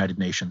members of the United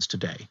Nations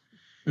today.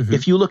 Mm-hmm.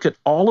 If you look at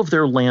all of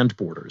their land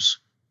borders,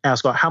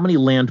 ask how many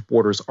land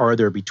borders are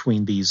there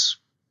between these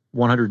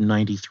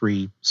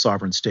 193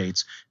 sovereign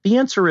states, the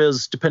answer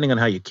is, depending on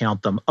how you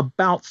count them,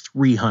 about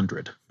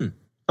 300.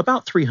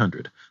 About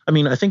 300. I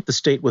mean, I think the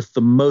state with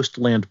the most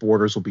land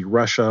borders will be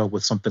Russia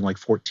with something like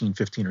 14,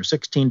 15, or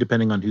 16,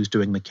 depending on who's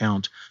doing the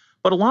count.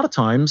 But a lot of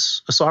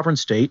times, a sovereign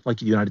state, like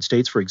the United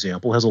States, for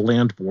example, has a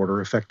land border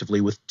effectively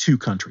with 2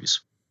 countries.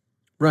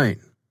 Right.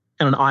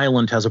 And an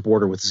island has a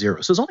border with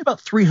 0. So there's only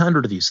about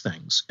 300 of these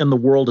things in the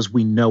world as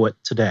we know it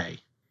today.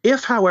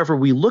 If, however,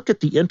 we look at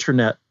the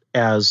internet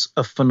as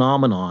a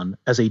phenomenon,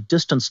 as a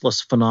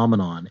distanceless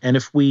phenomenon, and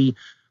if we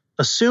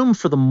assume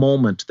for the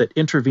moment that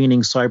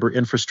intervening cyber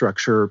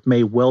infrastructure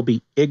may well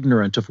be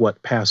ignorant of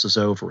what passes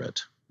over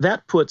it,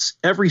 that puts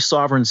every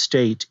sovereign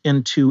state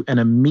into an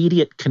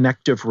immediate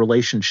connective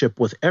relationship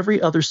with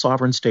every other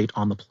sovereign state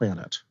on the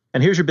planet.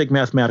 And here's your big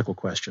mathematical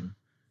question.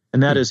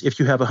 And that is, if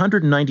you have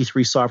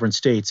 193 sovereign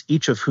states,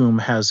 each of whom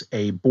has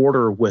a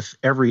border with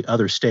every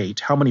other state,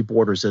 how many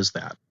borders is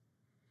that?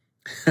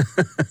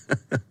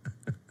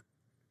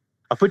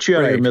 I'll put you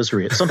out of your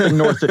misery. It's something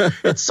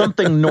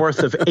north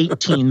of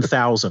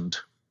 18,000.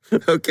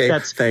 Okay,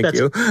 thank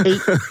you.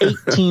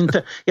 18.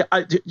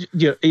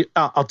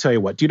 I'll tell you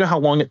what. Do you know how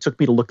long it took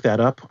me to look that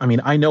up? I mean,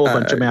 I know a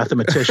bunch of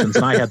mathematicians,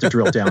 and I had to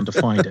drill down to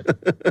find it.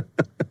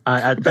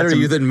 Better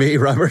you than me,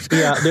 Robert.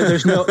 Yeah,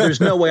 there's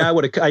no way I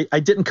would have. I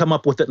didn't come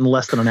up with it in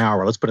less than an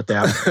hour. Let's put it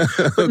that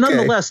way. But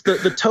nonetheless,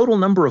 the total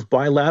number of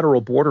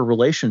bilateral border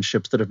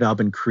relationships that have now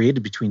been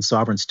created between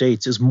sovereign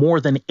states is more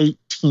than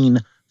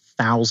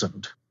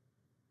 18,000.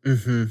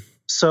 Mm-hmm.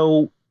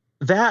 So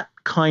that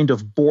kind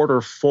of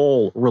border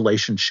full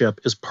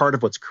relationship is part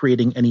of what's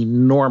creating an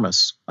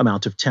enormous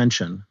amount of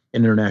tension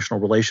in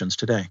international relations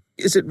today.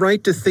 Is it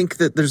right to think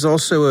that there's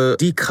also a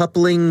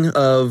decoupling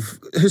of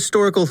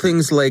historical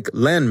things like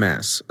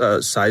landmass,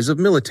 size of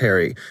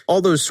military,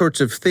 all those sorts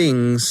of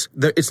things?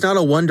 It's not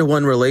a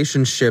one-to-one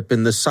relationship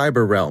in the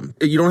cyber realm.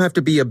 You don't have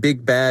to be a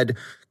big, bad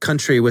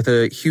country with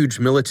a huge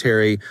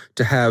military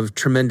to have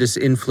tremendous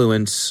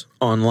influence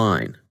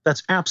online.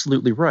 That's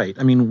absolutely right.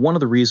 I mean, one of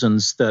the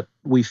reasons that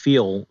we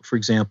feel, for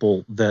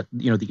example, that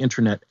the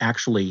internet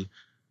actually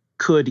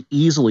could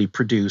easily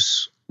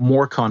produce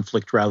more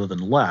conflict rather than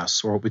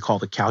less, or what we call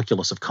the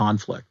calculus of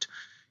conflict,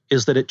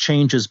 is that it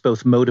changes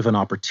both motive and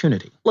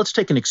opportunity. Let's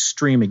take an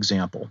extreme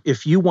example.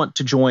 If you want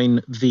to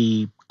join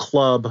the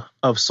club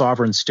of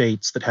sovereign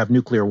states that have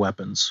nuclear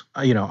weapons,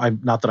 I'm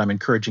not that I'm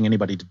encouraging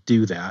anybody to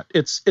do that.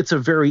 It's a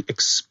very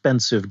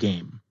expensive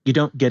game. You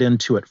don't get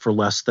into it for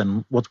less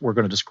than what we're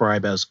going to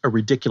describe as a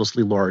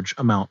ridiculously large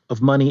amount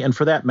of money. And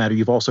for that matter,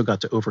 you've also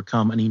got to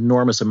overcome an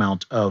enormous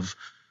amount of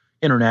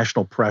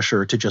international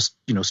pressure to just,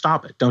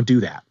 stop it. Don't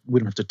do that. We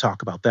don't have to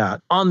talk about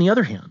that. On the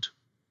other hand,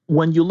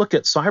 when you look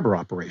at cyber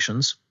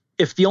operations,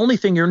 if the only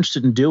thing you're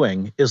interested in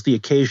doing is the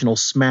occasional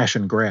smash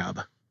and grab,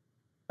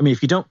 I mean,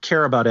 if you don't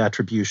care about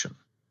attribution,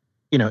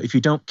 if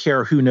you don't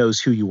care who knows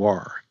who you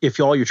are, if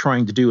all you're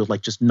trying to do is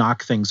like just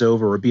knock things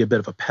over or be a bit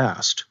of a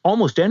pest,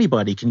 almost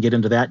anybody can get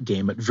into that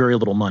game at very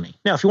little money.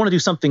 Now, if you want to do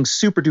something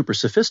super duper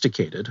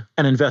sophisticated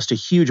and invest a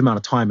huge amount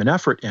of time and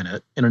effort in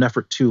it, in an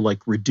effort to like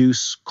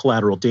reduce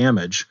collateral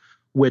damage,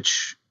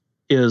 which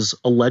is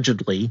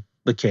allegedly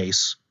the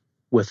case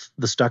with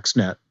the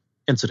Stuxnet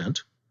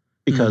incident,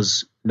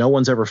 because no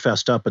one's ever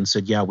fessed up and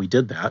said, yeah, we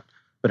did that,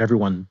 but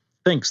everyone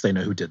thinks they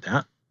know who did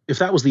that. If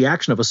that was the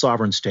action of a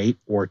sovereign state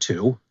or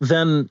two,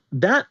 then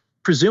that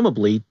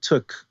presumably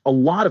took a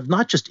lot of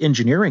not just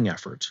engineering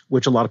effort,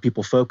 which a lot of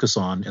people focus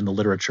on in the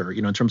literature,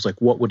 in terms of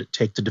like what would it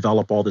take to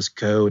develop all this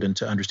code and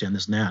to understand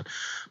this and that,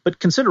 but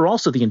consider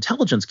also the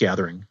intelligence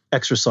gathering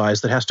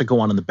exercise that has to go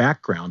on in the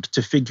background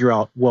to figure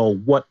out, well,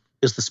 what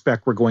is the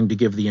spec we're going to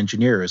give the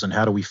engineers, and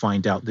how do we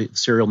find out the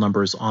serial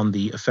numbers on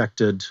the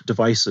affected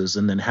devices,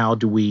 and then how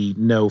do we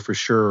know for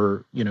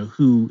sure,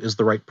 who is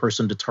the right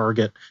person to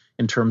target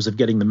in terms of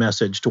getting the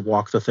message to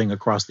walk the thing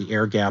across the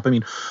air gap. I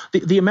mean,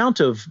 the amount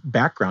of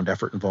background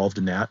effort involved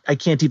in that, I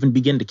can't even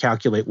begin to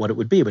calculate what it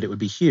would be, but it would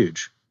be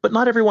huge. But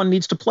not everyone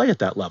needs to play at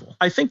that level.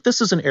 I think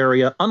this is an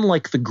area,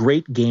 unlike the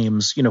great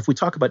games, if we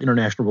talk about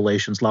international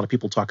relations, a lot of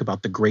people talk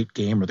about the great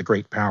game or the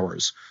great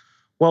powers.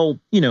 Well,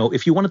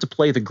 if you wanted to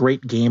play the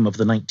great game of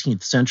the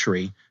 19th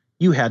century,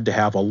 you had to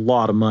have a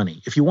lot of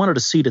money. If you wanted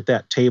a seat at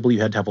that table,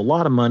 you had to have a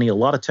lot of money, a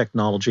lot of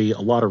technology, a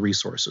lot of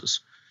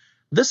resources.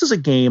 This is a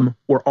game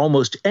where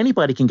almost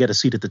anybody can get a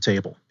seat at the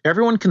table.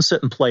 Everyone can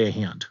sit and play a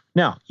hand.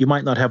 Now, you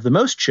might not have the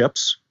most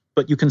chips,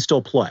 but you can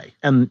still play.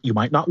 And you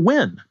might not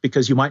win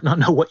because you might not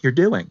know what you're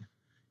doing,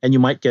 and you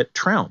might get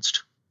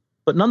trounced.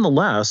 But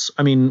nonetheless,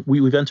 I mean,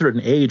 we've entered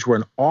an age where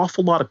an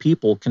awful lot of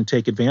people can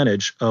take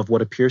advantage of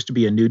what appears to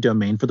be a new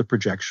domain for the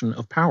projection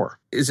of power.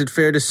 Is it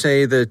fair to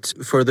say that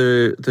for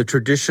the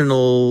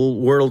traditional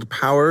world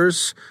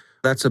powers,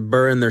 that's a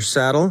burr in their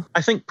saddle?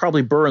 I think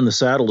probably burr in the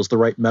saddle is the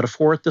right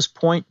metaphor at this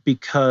point,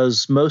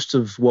 because most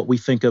of what we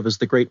think of as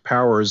the great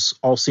powers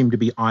all seem to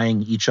be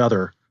eyeing each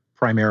other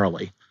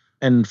primarily.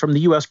 And from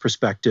the U.S.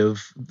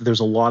 perspective, there's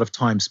a lot of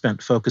time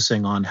spent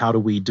focusing on how do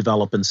we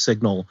develop and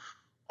signal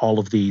all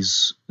of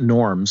these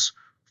norms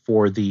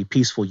for the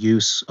peaceful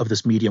use of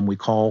this medium we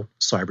call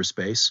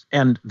cyberspace.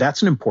 And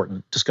that's an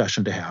important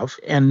discussion to have.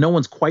 And no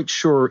one's quite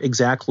sure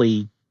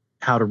exactly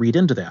how to read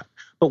into that.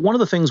 But one of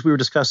the things we were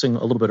discussing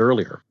a little bit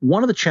earlier,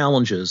 one of the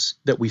challenges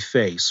that we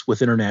face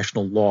with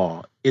international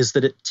law is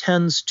that it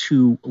tends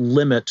to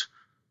limit,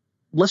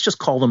 let's just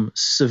call them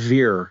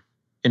severe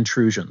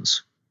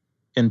intrusions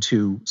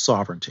into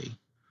sovereignty.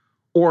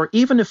 Or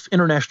even if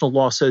international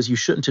law says you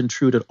shouldn't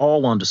intrude at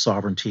all onto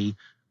sovereignty,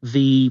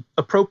 the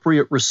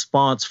appropriate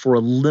response for a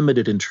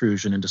limited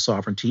intrusion into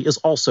sovereignty is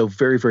also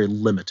very, very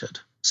limited.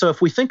 So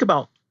if we think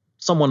about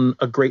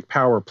a great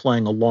power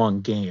playing a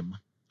long game,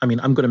 I mean,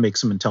 I'm going to make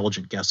some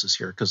intelligent guesses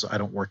here because I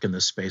don't work in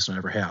this space and I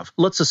never have.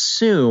 Let's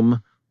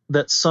assume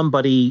that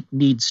somebody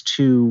needs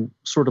to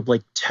sort of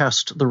like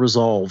test the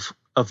resolve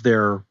of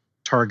their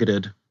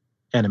targeted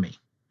enemy.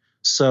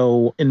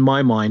 So in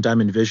my mind, I'm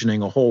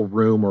envisioning a whole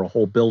room or a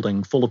whole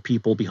building full of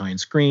people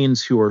behind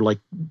screens who are like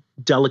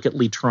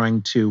delicately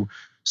trying to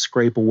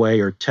scrape away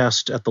or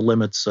test at the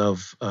limits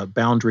of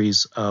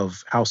boundaries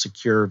of how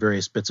secure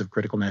various bits of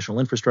critical national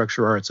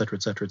infrastructure are, et cetera,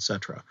 et cetera, et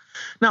cetera.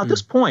 Now, at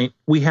this point,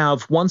 we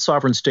have one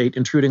sovereign state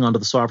intruding onto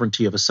the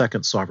sovereignty of a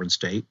second sovereign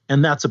state,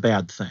 and that's a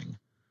bad thing.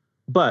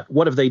 But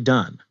what have they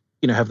done?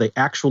 Have they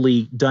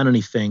actually done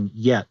anything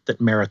yet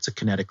that merits a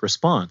kinetic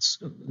response?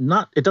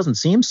 It doesn't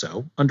seem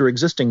so. Under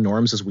existing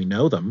norms as we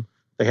know them,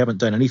 they haven't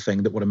done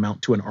anything that would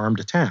amount to an armed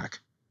attack,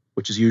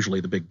 which is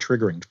usually the big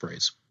triggering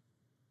phrase.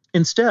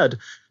 Instead,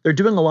 they're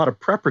doing a lot of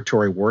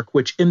preparatory work,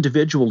 which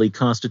individually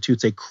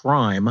constitutes a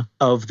crime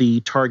of the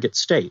target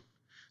state.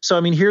 So,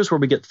 I mean, here's where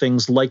we get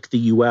things like the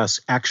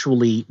U.S.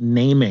 actually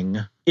naming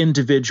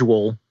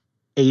individual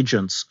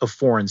agents of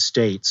foreign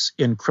states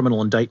in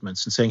criminal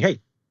indictments and saying, hey,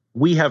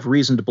 we have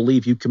reason to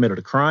believe you committed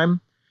a crime.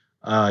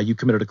 You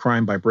committed a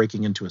crime by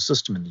breaking into a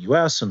system in the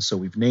U.S., and so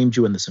we've named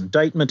you in this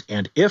indictment.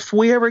 And if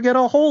we ever get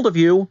a hold of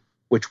you,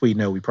 which we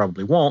know we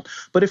probably won't,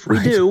 but if we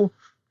do,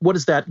 what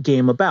is that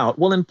game about?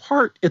 Well, in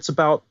part, it's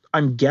about,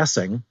 I'm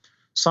guessing,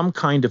 some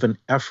kind of an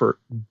effort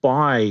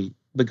by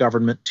the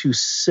government to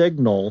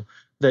signal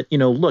that,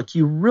 look,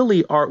 you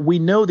really are, we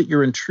know that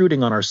you're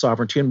intruding on our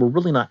sovereignty and we're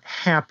really not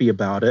happy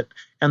about it.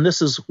 And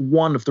this is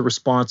one of the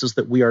responses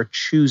that we are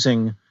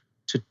choosing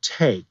to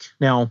take.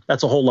 Now,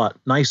 that's a whole lot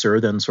nicer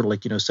than sort of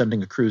like,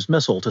 sending a cruise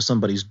missile to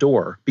somebody's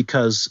door,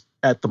 because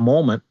at the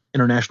moment,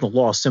 international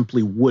law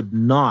simply would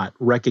not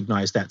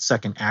recognize that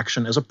second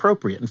action as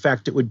appropriate. In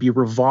fact, it would be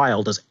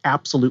reviled as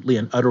absolutely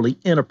and utterly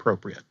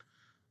inappropriate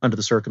under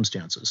the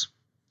circumstances.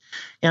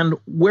 And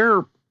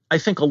where I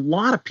think a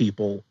lot of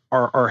people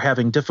are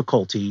having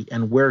difficulty,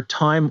 and where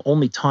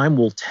only time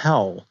will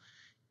tell,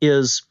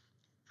 is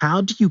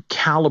how do you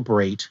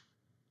calibrate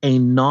a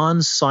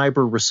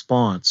non-cyber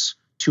response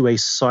to a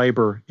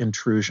cyber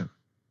intrusion?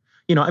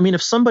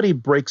 If somebody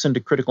breaks into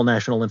critical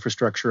national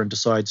infrastructure and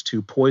decides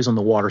to poison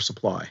the water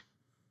supply,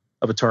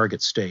 of a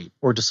target state,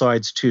 or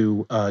decides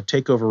to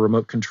take over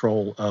remote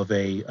control of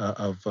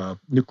a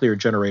nuclear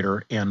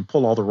generator and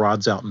pull all the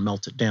rods out and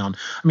melt it down.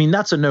 I mean,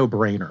 that's a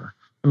no-brainer.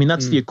 I mean,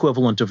 that's the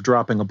equivalent of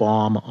dropping a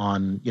bomb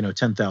on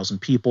 10,000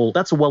 people.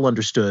 That's a well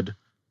understood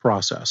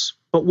process.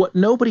 But what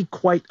nobody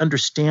quite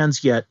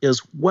understands yet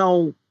is,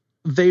 well,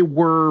 they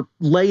were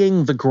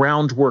laying the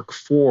groundwork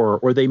for,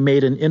 or they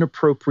made an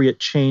inappropriate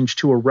change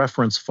to a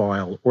reference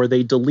file, or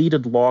they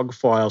deleted log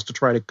files to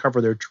try to cover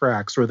their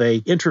tracks, or they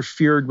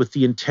interfered with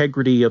the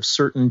integrity of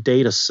certain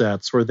data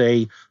sets, or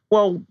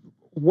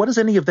what is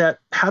any of that?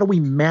 How do we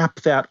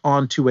map that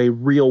onto a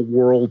real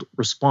world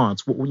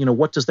response?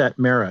 What does that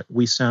merit?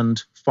 We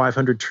send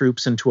 500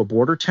 troops into a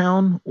border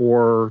town,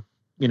 or,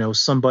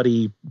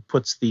 somebody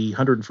puts the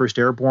 101st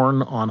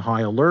Airborne on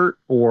high alert,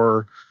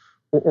 or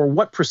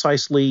what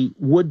precisely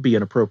would be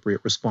an appropriate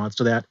response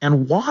to that,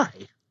 and why?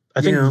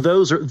 I think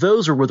those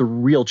are where the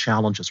real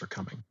challenges are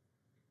coming.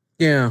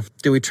 Yeah.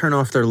 Do we turn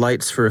off their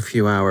lights for a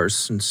few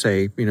hours and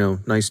say,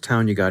 nice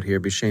town you got here,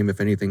 be shame if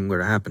anything were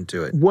to happen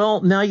to it? Well,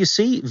 now you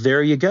see,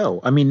 there you go.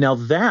 I mean, now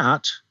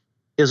that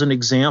is an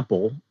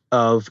example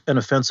of an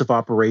offensive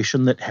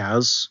operation that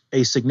has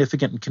a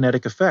significant and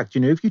kinetic effect.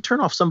 If you turn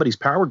off somebody's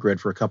power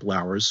grid for a couple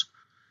hours,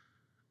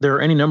 there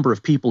are any number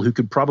of people who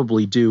could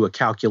probably do a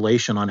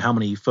calculation on how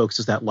many folks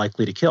is that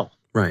likely to kill.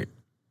 Right.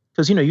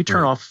 Because, you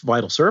turn off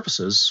vital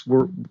services,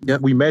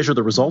 we measure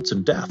the results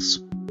in deaths.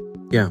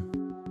 Yeah.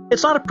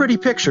 It's not a pretty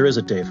picture, is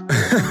it, Dave?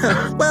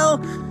 Well,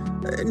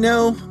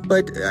 no,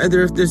 but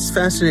it's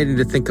fascinating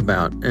to think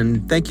about.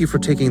 And thank you for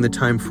taking the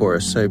time for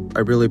us. I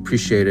really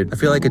appreciate it. I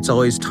feel like it's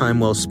always time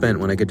well spent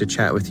when I get to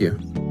chat with you.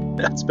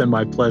 That's been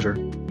my pleasure.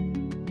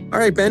 All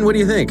right, Ben, what do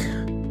you think?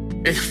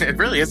 It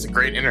really is a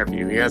great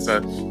interview. He has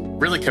a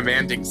really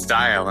commanding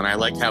style, and I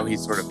like how he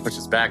sort of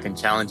pushes back and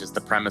challenges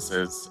the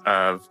premises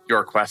of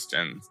your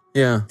questions.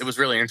 Yeah. It was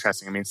really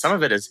interesting. I mean, some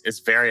of it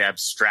is very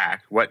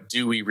abstract. What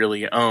do we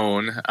really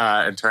own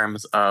in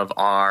terms of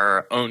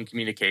our own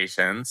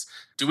communications?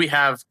 Do we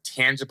have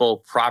tangible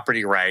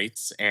property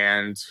rights?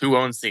 And who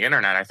owns the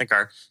internet? I think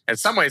are, in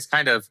some ways,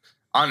 kind of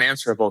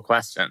unanswerable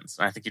questions.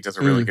 And I think he does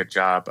a really good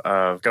job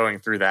of going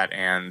through that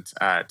and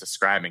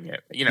describing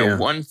it.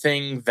 One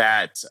thing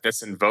that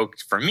this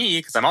invoked for me,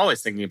 because I'm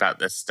always thinking about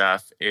this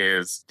stuff,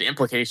 is the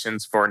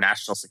implications for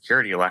national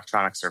security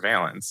electronic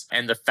surveillance.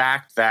 And the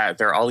fact that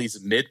there are all these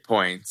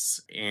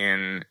midpoints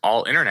in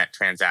all internet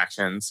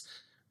transactions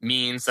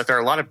means that there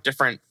are a lot of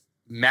different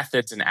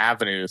methods and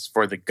avenues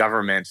for the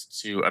government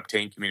to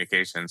obtain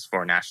communications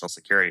for national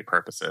security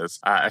purposes,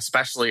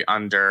 especially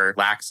under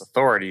lax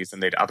authorities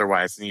than they'd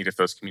otherwise need if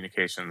those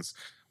communications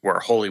were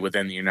wholly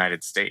within the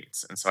United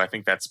States. And so I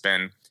think that's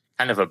been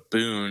kind of a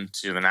boon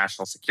to the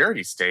national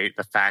security state,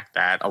 the fact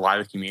that a lot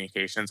of the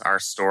communications are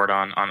stored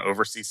on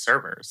overseas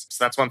servers.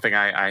 So that's one thing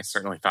I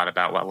certainly thought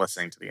about while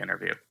listening to the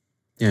interview.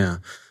 Yeah.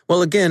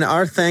 Well, again,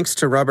 our thanks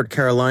to Robert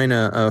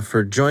Carolina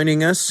for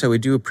joining us. So we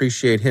do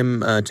appreciate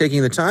him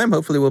taking the time.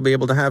 Hopefully we'll be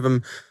able to have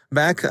him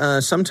back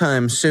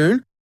sometime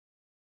soon.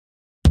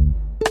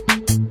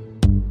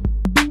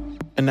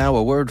 And now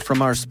a word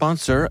from our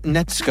sponsor,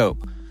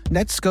 Netskope.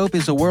 Netskope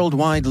is a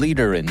worldwide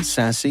leader in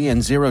SASE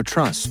and Zero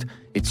Trust.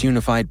 Its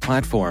unified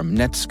platform,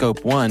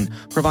 Netskope One,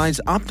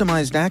 provides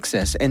optimized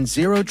access and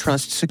Zero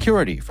Trust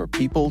security for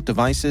people,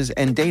 devices,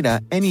 and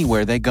data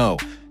anywhere they go,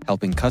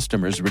 helping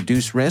customers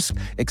reduce risk,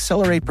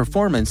 accelerate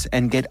performance,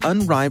 and get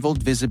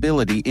unrivaled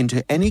visibility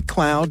into any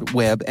cloud,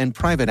 web, and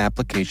private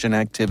application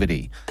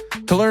activity.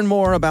 To learn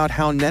more about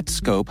how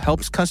Netskope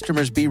helps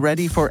customers be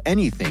ready for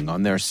anything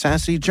on their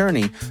SASE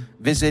journey,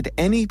 visit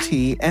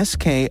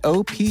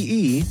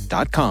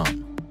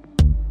netskope.com.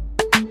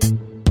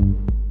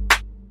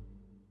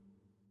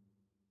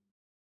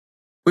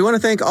 We want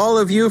to thank all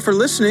of you for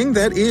listening.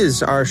 That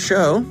is our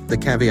show. The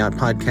Caveat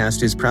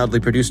podcast is proudly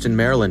produced in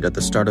Maryland at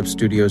the startup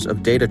studios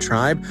of Data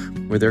Tribe,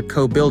 where they're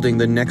co-building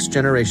the next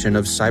generation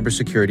of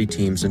cybersecurity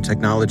teams and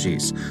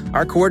technologies.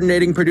 Our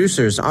coordinating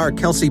producers are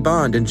Kelsey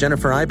Bond and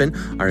Jennifer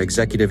Iben. Our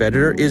executive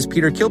editor is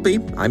Peter Kilpie.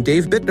 I'm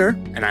Dave Bittner.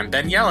 And I'm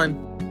Ben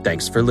Yellen.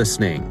 Thanks for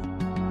listening.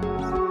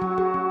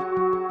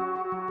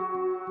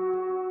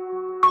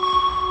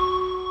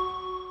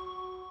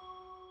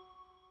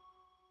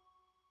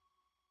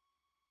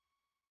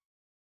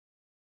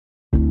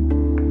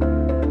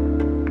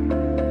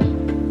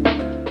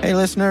 Hey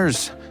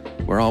listeners,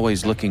 we're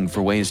always looking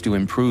for ways to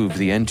improve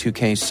the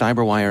N2K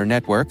CyberWire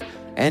network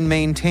and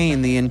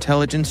maintain the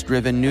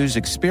intelligence-driven news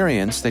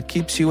experience that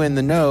keeps you in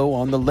the know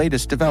on the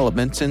latest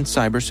developments in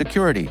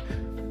cybersecurity.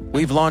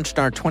 We've launched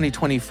our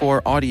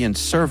 2024 audience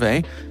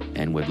survey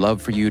and would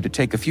love for you to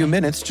take a few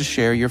minutes to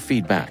share your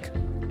feedback.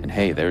 And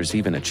hey, there's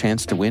even a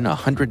chance to win a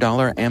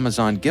 $100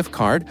 Amazon gift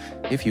card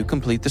if you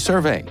complete the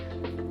survey.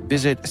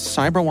 Visit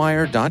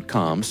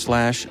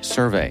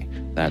cyberwire.com/survey.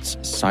 That's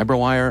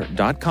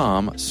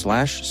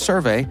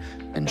cyberwire.com/survey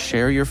and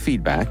share your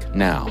feedback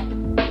now.